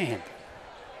 Man.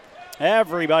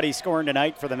 Everybody scoring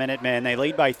tonight for the Minutemen. They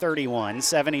lead by 31,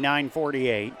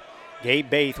 79-48.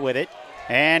 Gabe Baith with it.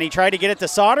 And he tried to get it to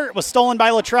Sauter. It was stolen by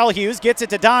Latrell Hughes. Gets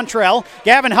it to Dontrell.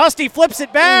 Gavin Husty flips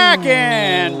it back,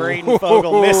 and Braden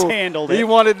Fogle mishandled it. He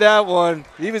wanted that one.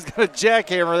 He was going to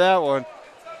jackhammer that one.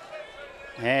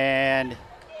 And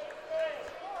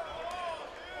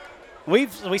we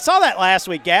saw that last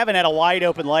week. Gavin had a wide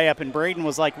open layup, and Braden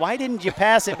was like, why didn't you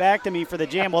pass it back to me for the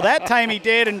jam? Well, that time he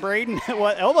did, and Braden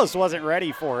almost wasn't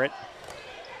ready for it.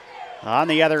 On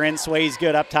the other end,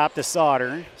 Swaysgood up top to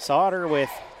Sauter. Sauter with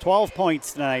 12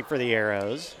 points tonight for the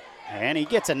Arrows. And he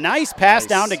gets a nice pass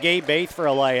down to Gabe Baith for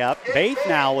a layup. Baith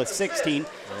now with 16.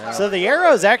 Yeah. So the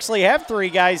Arrows actually have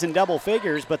 3 guys in double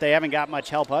figures, but they haven't got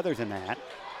much help other than that.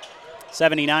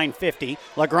 79-50.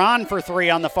 Legrand for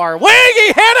 3 on the far wing. He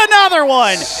hit another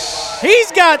one.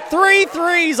 He's got 3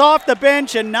 threes off the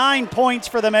bench and 9 points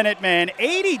for the Minutemen.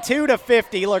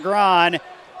 82-50, Legrand.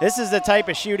 This is the type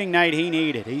of shooting night he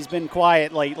needed. He's been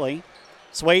quiet lately.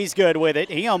 Swaysgood with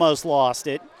it. He almost lost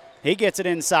it. He gets it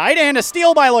inside, and a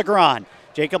steal by Legrand.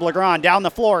 Jacob Legrand down the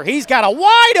floor. He's got a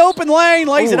wide open lane.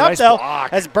 Lays it up, nice though,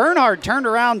 block. As Bernhard turned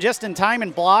around just in time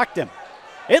and blocked him.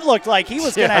 It looked like he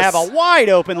was going to have a wide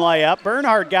open layup.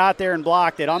 Bernhard got there and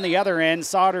blocked it. On the other end,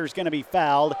 Sauter's going to be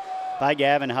fouled by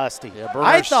Gavin Husty. Yeah,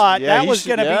 I thought that was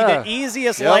going to be the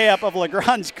easiest layup of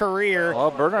Legrand's career. Well,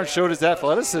 Bernhard showed his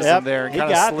athleticism there and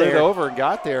kind of slid over and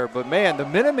got there. But, man, the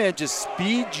Minutemen just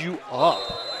speed you up.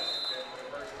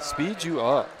 Speed you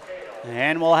up.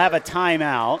 And we'll have a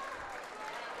timeout.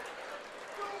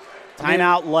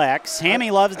 Timeout Lex.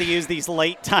 Hammy loves to use these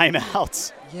late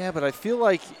timeouts. Yeah, but I feel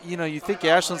like, you think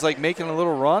Ashland's like making a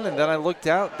little run, and then I looked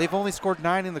out. They've only scored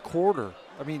 9 in the quarter.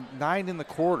 9 in the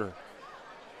quarter.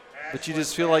 But you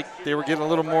just feel like they were getting a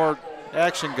little more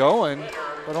action going,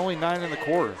 but only 9 in the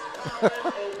quarter.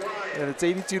 And it's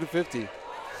 82-50.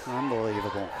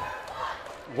 Unbelievable.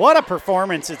 What a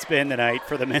performance it's been tonight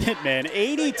for the Minutemen.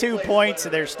 82 points,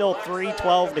 and there's still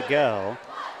 3:12 to go.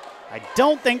 I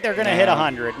don't think they're going to hit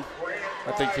 100.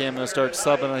 I think Cam's going to start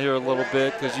subbing here a little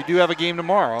bit because you do have a game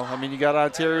tomorrow. You got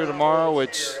Ontario tomorrow,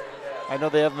 which I know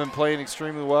they haven't been playing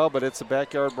extremely well, but it's a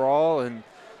backyard brawl, and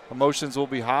emotions will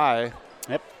be high.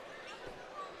 Yep.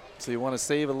 So you want to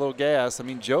save a little gas.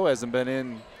 Joe hasn't been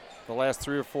in the last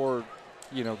 3 or 4,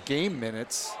 game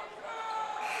minutes.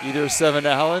 Either Seven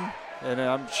Allen, and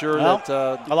I'm sure that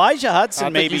Elijah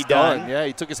Hudson may be done. Yeah,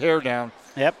 he took his hair down.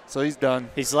 Yep. So he's done.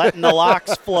 He's letting the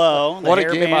locks flow. What a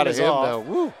game out of him, though.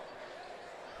 Woo.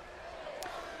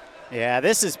 Yeah,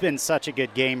 this has been such a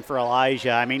good game for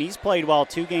Elijah. He's played well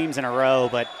 2 games in a row,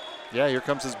 but yeah, here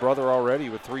comes his brother already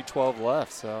with 3:12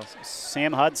 left. So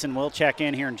Sam Hudson will check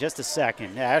in here in just a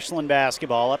second. Ashland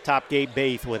basketball up top, Gabe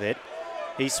Baith with it.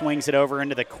 He swings it over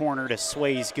into the corner to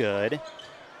Swaysgood.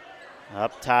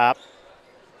 Up top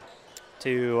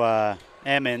to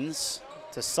Emmons,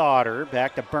 to Sauter,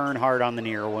 back to Bernhardt on the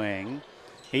near wing.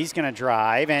 He's going to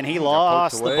drive, and he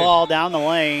lost the ball down the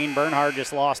lane. Bernhardt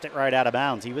just lost it right out of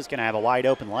bounds. He was going to have a wide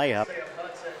open layup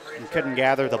and couldn't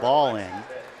gather the ball in.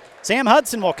 Sam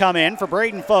Hudson will come in for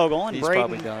Braden Fogel. And he's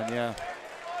probably done, yeah.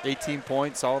 18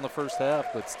 points all in the first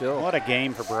half, but still. What a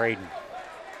game for Braden.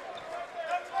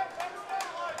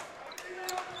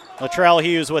 Latrell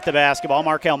Hughes with the basketball.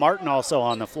 Markel Martin also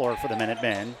on the floor for the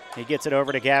Minutemen. He gets it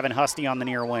over to Gavin Husty on the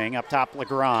near wing. Up top,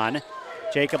 Legrand.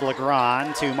 Jacob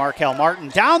Legrand to Markel Martin.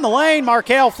 Down the lane,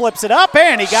 Markel flips it up,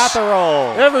 and he got the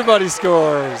roll. Everybody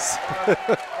scores.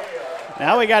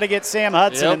 Now we got to get Sam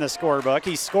Hudson in the scorebook.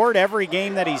 He's scored every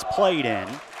game that he's played in.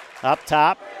 Up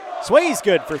top, Sway's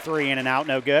good for 3 in and out,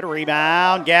 no good.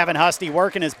 Rebound, Gavin Husty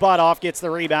working his butt off, gets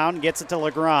the rebound, gets it to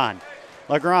Legrand.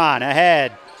 Legrand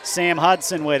ahead. Sam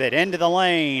Hudson with it, into the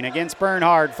lane against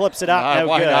Bernhard, flips it up,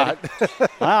 no good. Not?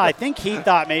 Well, I think he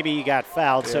thought maybe he got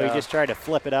fouled, so he just tried to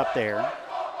flip it up there.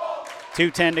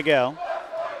 2:10 to go.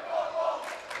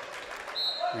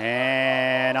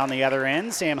 And on the other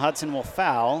end, Sam Hudson will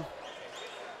foul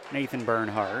Nathan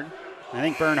Bernhard. I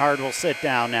think Bernhard will sit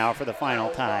down now for the final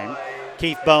time.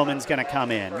 Keith Bowman's going to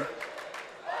come in.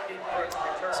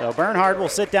 So Bernhard will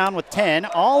sit down with 10,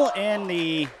 all in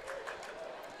the –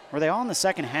 were they all in the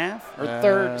second half?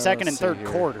 Or second and third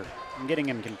quarter? I'm getting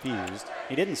him confused.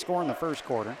 He didn't score in the first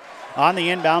quarter. On the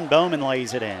inbound, Bowman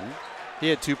lays it in. He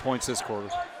had 2 points this quarter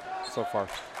so far.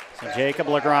 So Jacob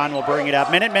Legrand will bring it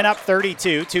up. Minutemen up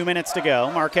 32, 2 minutes to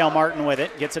go. Markel Martin with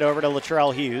it, gets it over to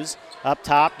Latrell Hughes. Up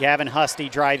top, Gavin Husty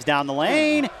drives down the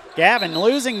lane. Gavin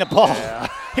losing the ball. Yeah.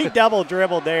 He double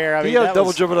dribbled there. He had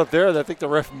double dribbled up there, and I think the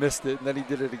ref missed it, and then he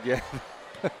did it again.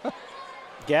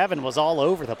 Gavin was all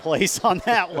over the place on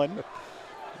that one.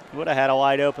 Would have had a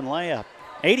wide open layup.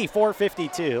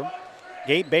 84-52.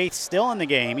 Gabe Bates still in the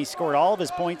game. He scored all of his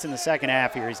points in the second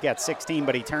half here. He's got 16,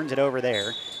 but he turns it over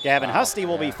there. Gavin Husty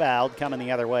will be fouled, coming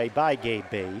the other way by Gabe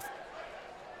Bates.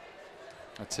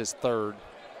 That's his third.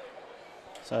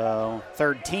 So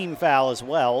third team foul as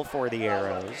well for the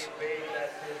Arrows.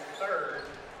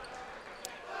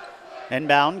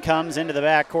 Inbound comes into the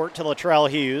backcourt to Latrell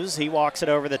Hughes. He walks it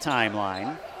over the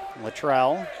timeline.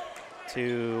 Latrell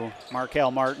to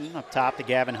Markel Martin. Up top to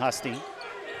Gavin Husty.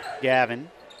 Gavin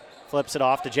flips it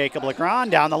off to Jacob Legrand.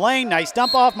 Down the lane. Nice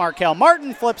dump off. Markel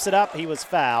Martin flips it up. He was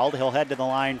fouled. He'll head to the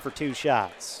line for 2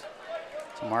 shots.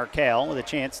 So Markel with a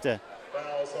chance to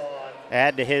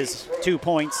add to his 2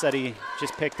 points that he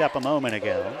just picked up a moment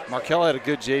ago. Markel had a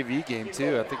good JV game,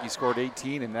 too. I think he scored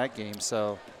 18 in that game,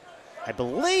 so. I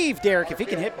believe, Derek, if he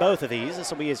can hit both of these,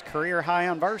 this will be his career high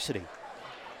on varsity.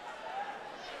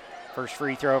 First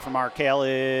free throw from Markel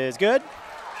is good.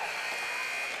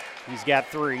 He's got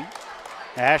 3.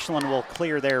 Ashland will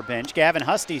clear their bench. Gavin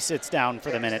Husty sits down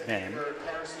for the Minutemen.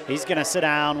 He's going to sit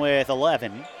down with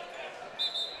 11.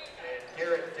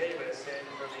 Garrett Davis in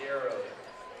for the Arrows.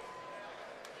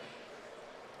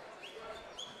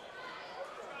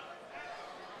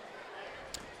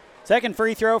 Second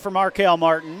free throw for Markel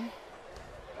Martin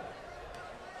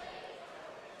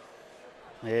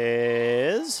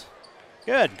is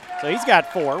good. So he's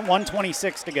got 4,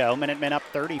 1:26 to go. Minutemen up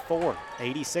 34,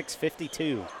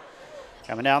 86-52.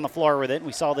 Coming down the floor with it.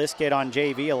 We saw this kid on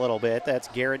JV a little bit. That's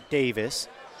Garrett Davis.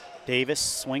 Davis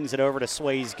swings it over to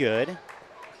Swaysgood.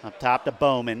 Up top to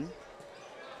Bowman.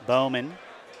 Bowman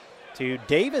to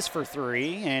Davis for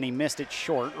three, and he missed it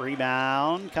short.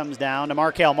 Rebound comes down to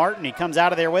Markel Martin. He comes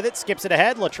out of there with it, skips it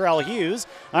ahead. Latrell Hughes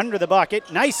under the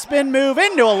bucket. Nice spin move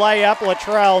into a layup.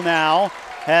 Latrell now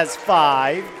has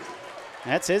 5.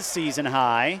 That's his season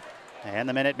high. And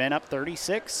the Minutemen up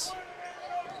 36.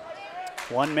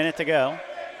 1 minute to go.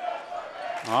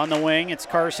 On the wing, it's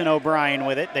Carson O'Brien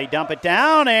with it. They dump it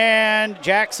down, and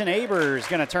Jackson Abers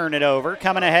going to turn it over.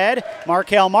 Coming ahead,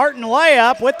 Markel Martin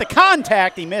layup with the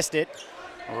contact. He missed it.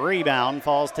 Rebound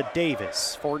falls to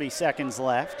Davis. 40 seconds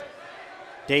left.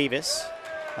 Davis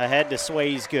ahead to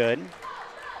Sways Good.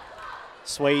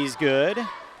 Sways Good.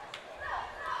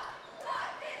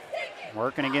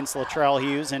 Working against Latrell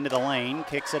Hughes into the lane.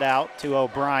 Kicks it out to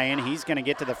O'Brien. He's going to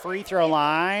get to the free throw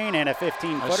line, and a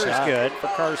 15-footer is good for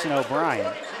Carson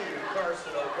O'Brien.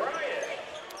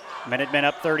 Minutemen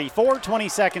up 34, 20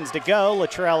 seconds to go.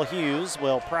 Latrell Hughes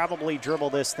will probably dribble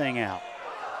this thing out.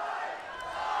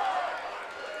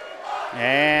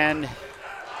 And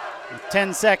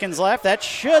 10 seconds left. That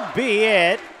should be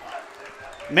it.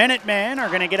 Minutemen are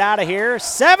going to get out of here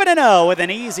 7-0 with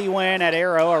an easy win at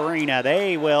Arrow Arena.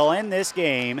 They will end this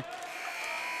game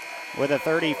with a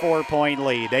 34-point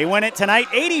lead. They win it tonight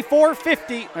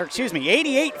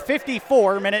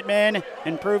 88-54. Minutemen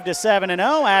improved to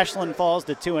 7-0. Ashland falls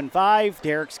to 2-5.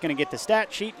 Derek's going to get the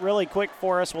stat sheet really quick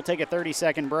for us. We'll take a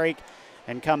 30-second break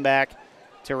and come back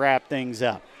to wrap things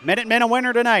up. Minutemen a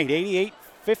winner tonight,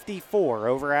 88-54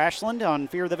 over Ashland on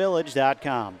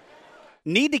fearthevillage.com.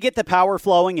 Need to get the power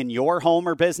flowing in your home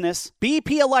or business?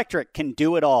 BP Electric can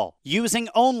do it all. Using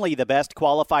only the best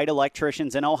qualified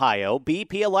electricians in Ohio,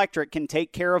 BP Electric can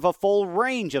take care of a full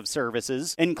range of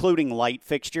services, including light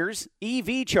fixtures,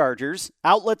 EV chargers,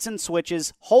 outlets and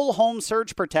switches, whole home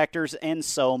surge protectors, and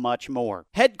so much more.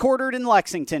 Headquartered in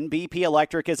Lexington, BP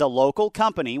Electric is a local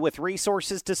company with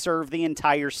resources to serve the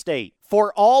entire state.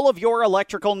 For all of your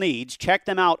electrical needs, check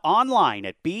them out online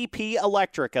at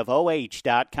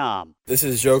bpelectricofoh.com. This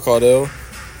is Joe Caudill.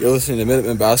 You're listening to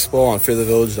Minutemen Basketball on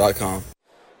fearthevillage.com.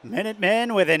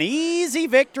 Minutemen with an easy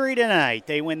victory tonight.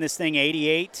 They win this thing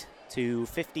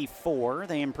 88-54.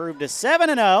 They improved to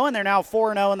 7-0, and they're now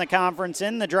 4-0 in the conference,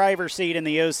 in the driver's seat in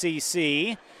the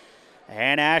OCC.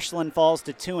 And Ashland falls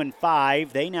to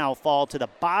 2-5. They now fall to the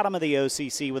bottom of the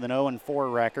OCC with an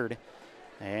 0-4 record.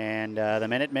 And the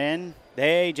Minutemen,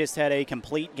 they just had a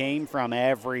complete game from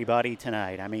everybody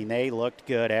tonight. I mean, they looked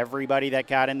good. Everybody that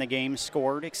got in the game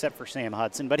scored, except for Sam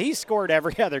Hudson. But he scored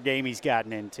every other game he's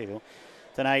gotten into.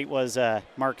 Tonight was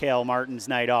Markel Martin's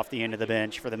night off the end of the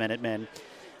bench for the Minutemen.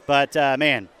 But,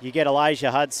 man, you get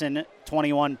Elijah Hudson,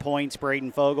 21 points.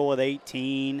 Braden Fogel with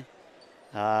 18.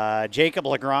 Jacob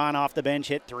Legrand off the bench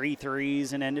hit 3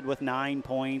 threes and ended with 9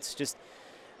 points. Just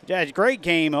a great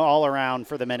game all around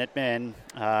for the Minutemen.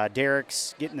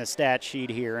 Derek's getting the stat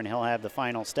sheet here, and he'll have the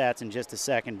final stats in just a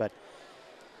second. But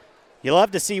you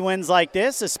love to see wins like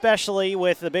this, especially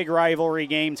with the big rivalry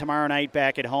game tomorrow night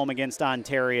back at home against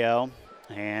Ontario.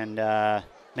 And,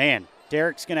 man,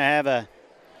 Derek's going to have a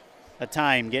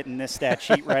time getting this stat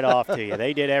sheet read off to you.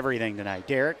 They did everything tonight.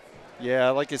 Derek?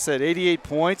 Yeah, like I said, 88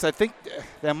 points. I think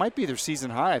that might be their season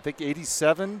high. I think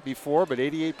 87 before, but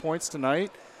 88 points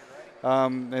tonight.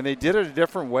 And they did it a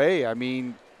different way. I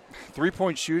mean,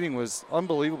 three-point shooting was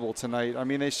unbelievable tonight. I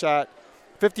mean, they shot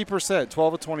 50%,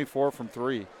 12 of 24 from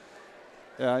three,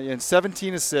 and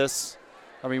 17 assists.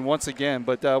 I mean, once again.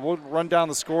 But we'll run down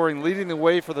the scoring. Leading the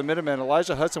way for the Minutemen,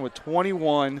 Elijah Hudson with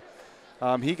 21.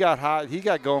 He got hot. He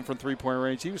got going from three-point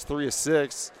range. He was 3 of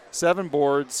 6, 7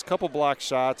 boards, couple block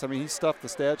shots. I mean, he stuffed the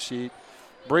stat sheet.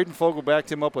 Braden Fogel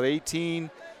backed him up with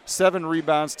 18, 7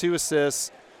 rebounds, 2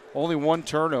 assists. Only 1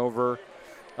 turnover.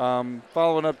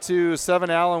 Following up 7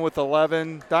 Allen with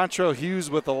 11. Dontrell Hughes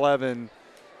with 11.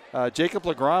 Jacob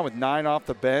Legrand with 9 off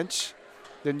the bench.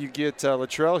 Then you get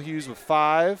Latrell Hughes with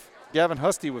 5. Gavin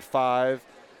Husty with 5.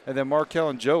 And then Markel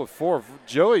and Joe with 4.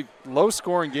 Joey,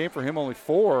 low-scoring game for him, only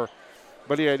 4.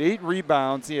 But he had 8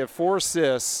 rebounds. He had 4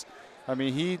 assists. I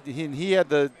mean, he had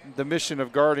the mission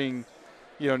of guarding,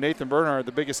 Nathan Bernhardt,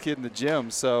 the biggest kid in the gym.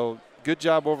 So good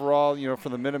job overall, for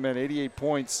the Minutemen, 88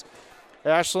 points.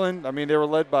 Ashland, I mean, they were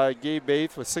led by Gabe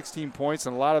Baith with 16 points,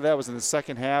 and a lot of that was in the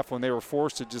second half when they were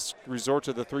forced to just resort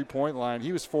to the three-point line.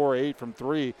 He was 4 of 8 from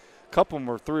 3. A couple of them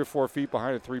were 3 or 4 feet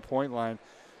behind the three-point line.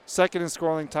 Second in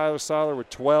scoring, Tyler Seiler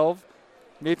with 12.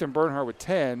 Nathan Bernhardt with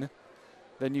 10.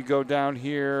 Then you go down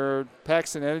here,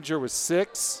 Paxton Ettinger with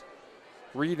 6.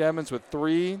 Reed Emmons with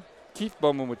 3. Keith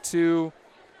Bowman with 2.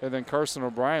 And then Carson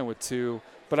O'Brien with 2.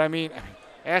 But, I mean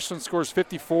Ashland scores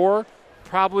 54.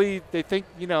 Probably they think,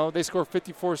 they score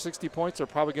 54, 60 points, they're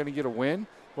probably going to get a win.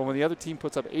 But when the other team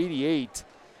puts up 88,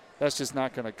 that's just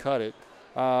not going to cut it.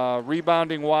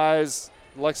 Rebounding-wise,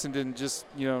 Lexington just,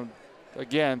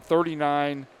 again,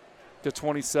 39 to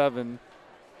 27,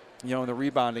 in the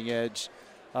rebounding edge.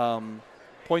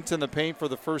 Points in the paint for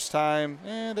the first time,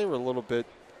 they were a little bit.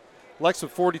 Lex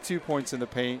with 42 points in the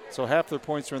paint, so half their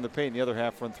points were in the paint, and the other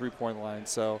half were on three-point line.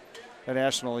 So, and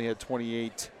Ashland only had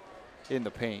 28 in the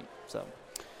paint. So,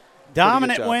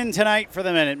 dominant win tonight for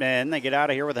the Minutemen. They get out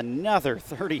of here with another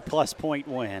 30-plus point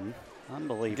win.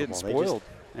 Unbelievable. Getting spoiled.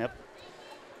 Yep.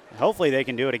 Hopefully they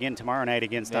can do it again tomorrow night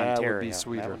against Ontario. That would be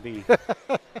sweeter. That would be.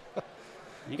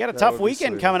 You got a tough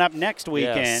weekend coming up next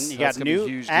weekend. Yes, you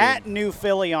got New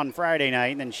Philly on Friday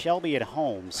night, and then Shelby at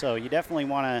home. So you definitely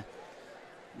want to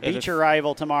beat your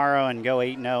rival tomorrow and go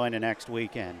 8-0 into next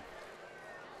weekend.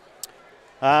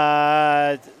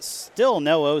 Still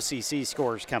no OCC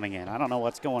scores coming in. I don't know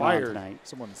what's going on tonight.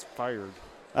 Someone's fired.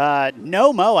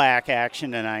 No MOAC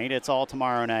action tonight. It's all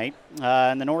tomorrow night.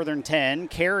 In the Northern 10,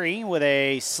 Cary with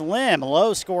a slim,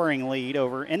 low-scoring lead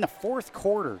over in the fourth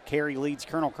quarter. Cary leads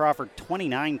Colonel Crawford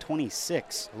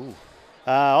 29-26.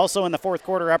 Also in the fourth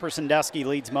quarter, Upper Sandusky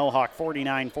leads Mohawk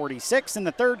 49-46. In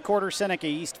the third quarter, Seneca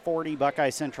East 40, Buckeye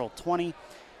Central 20.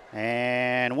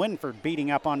 And Winford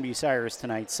beating up on Bucyrus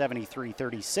tonight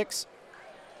 73-36.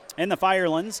 In the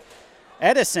Firelands,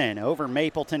 Edison over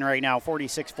Mapleton right now,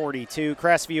 46-42.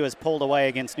 Crestview has pulled away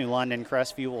against New London.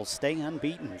 Crestview will stay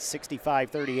unbeaten,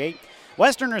 65-38.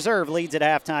 Western Reserve leads at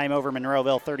halftime over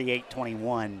Monroeville,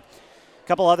 38-21. A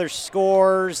couple other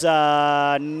scores.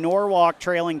 Norwalk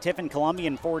trailing Tiffin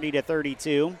Columbian,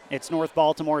 40-32. It's North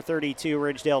Baltimore 32,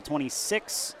 Ridgedale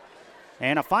 26.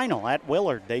 And a final at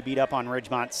Willard. They beat up on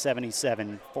Ridgemont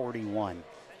 77-41.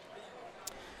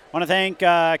 Want to thank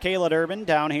Kayla Durbin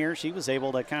down here. She was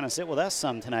able to kind of sit with us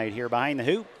some tonight here behind the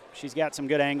hoop. She's got some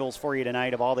good angles for you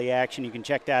tonight of all the action. You can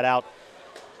check that out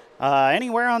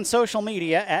anywhere on social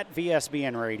media at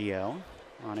VSBN Radio,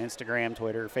 on Instagram,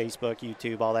 Twitter, Facebook,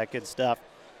 YouTube, all that good stuff.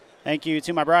 Thank you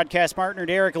to my broadcast partner,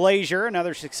 Derek Lazier.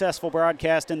 Another successful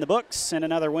broadcast in the books and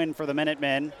another win for the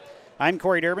Minutemen. I'm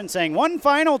Corey Durbin saying one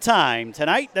final time.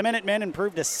 Tonight, the Minutemen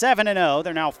improved to 7-0.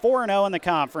 They're now 4-0 in the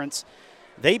conference.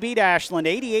 They beat Ashland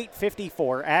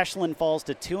 88-54. Ashland falls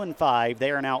to 2-5.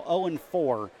 They are now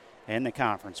 0-4 in the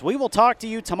conference. We will talk to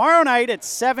you tomorrow night at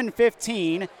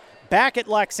 7:15 back at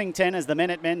Lexington as the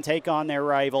Minutemen take on their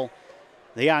rival,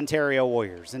 the Ontario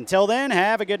Warriors. Until then,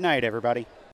 have a good night, everybody.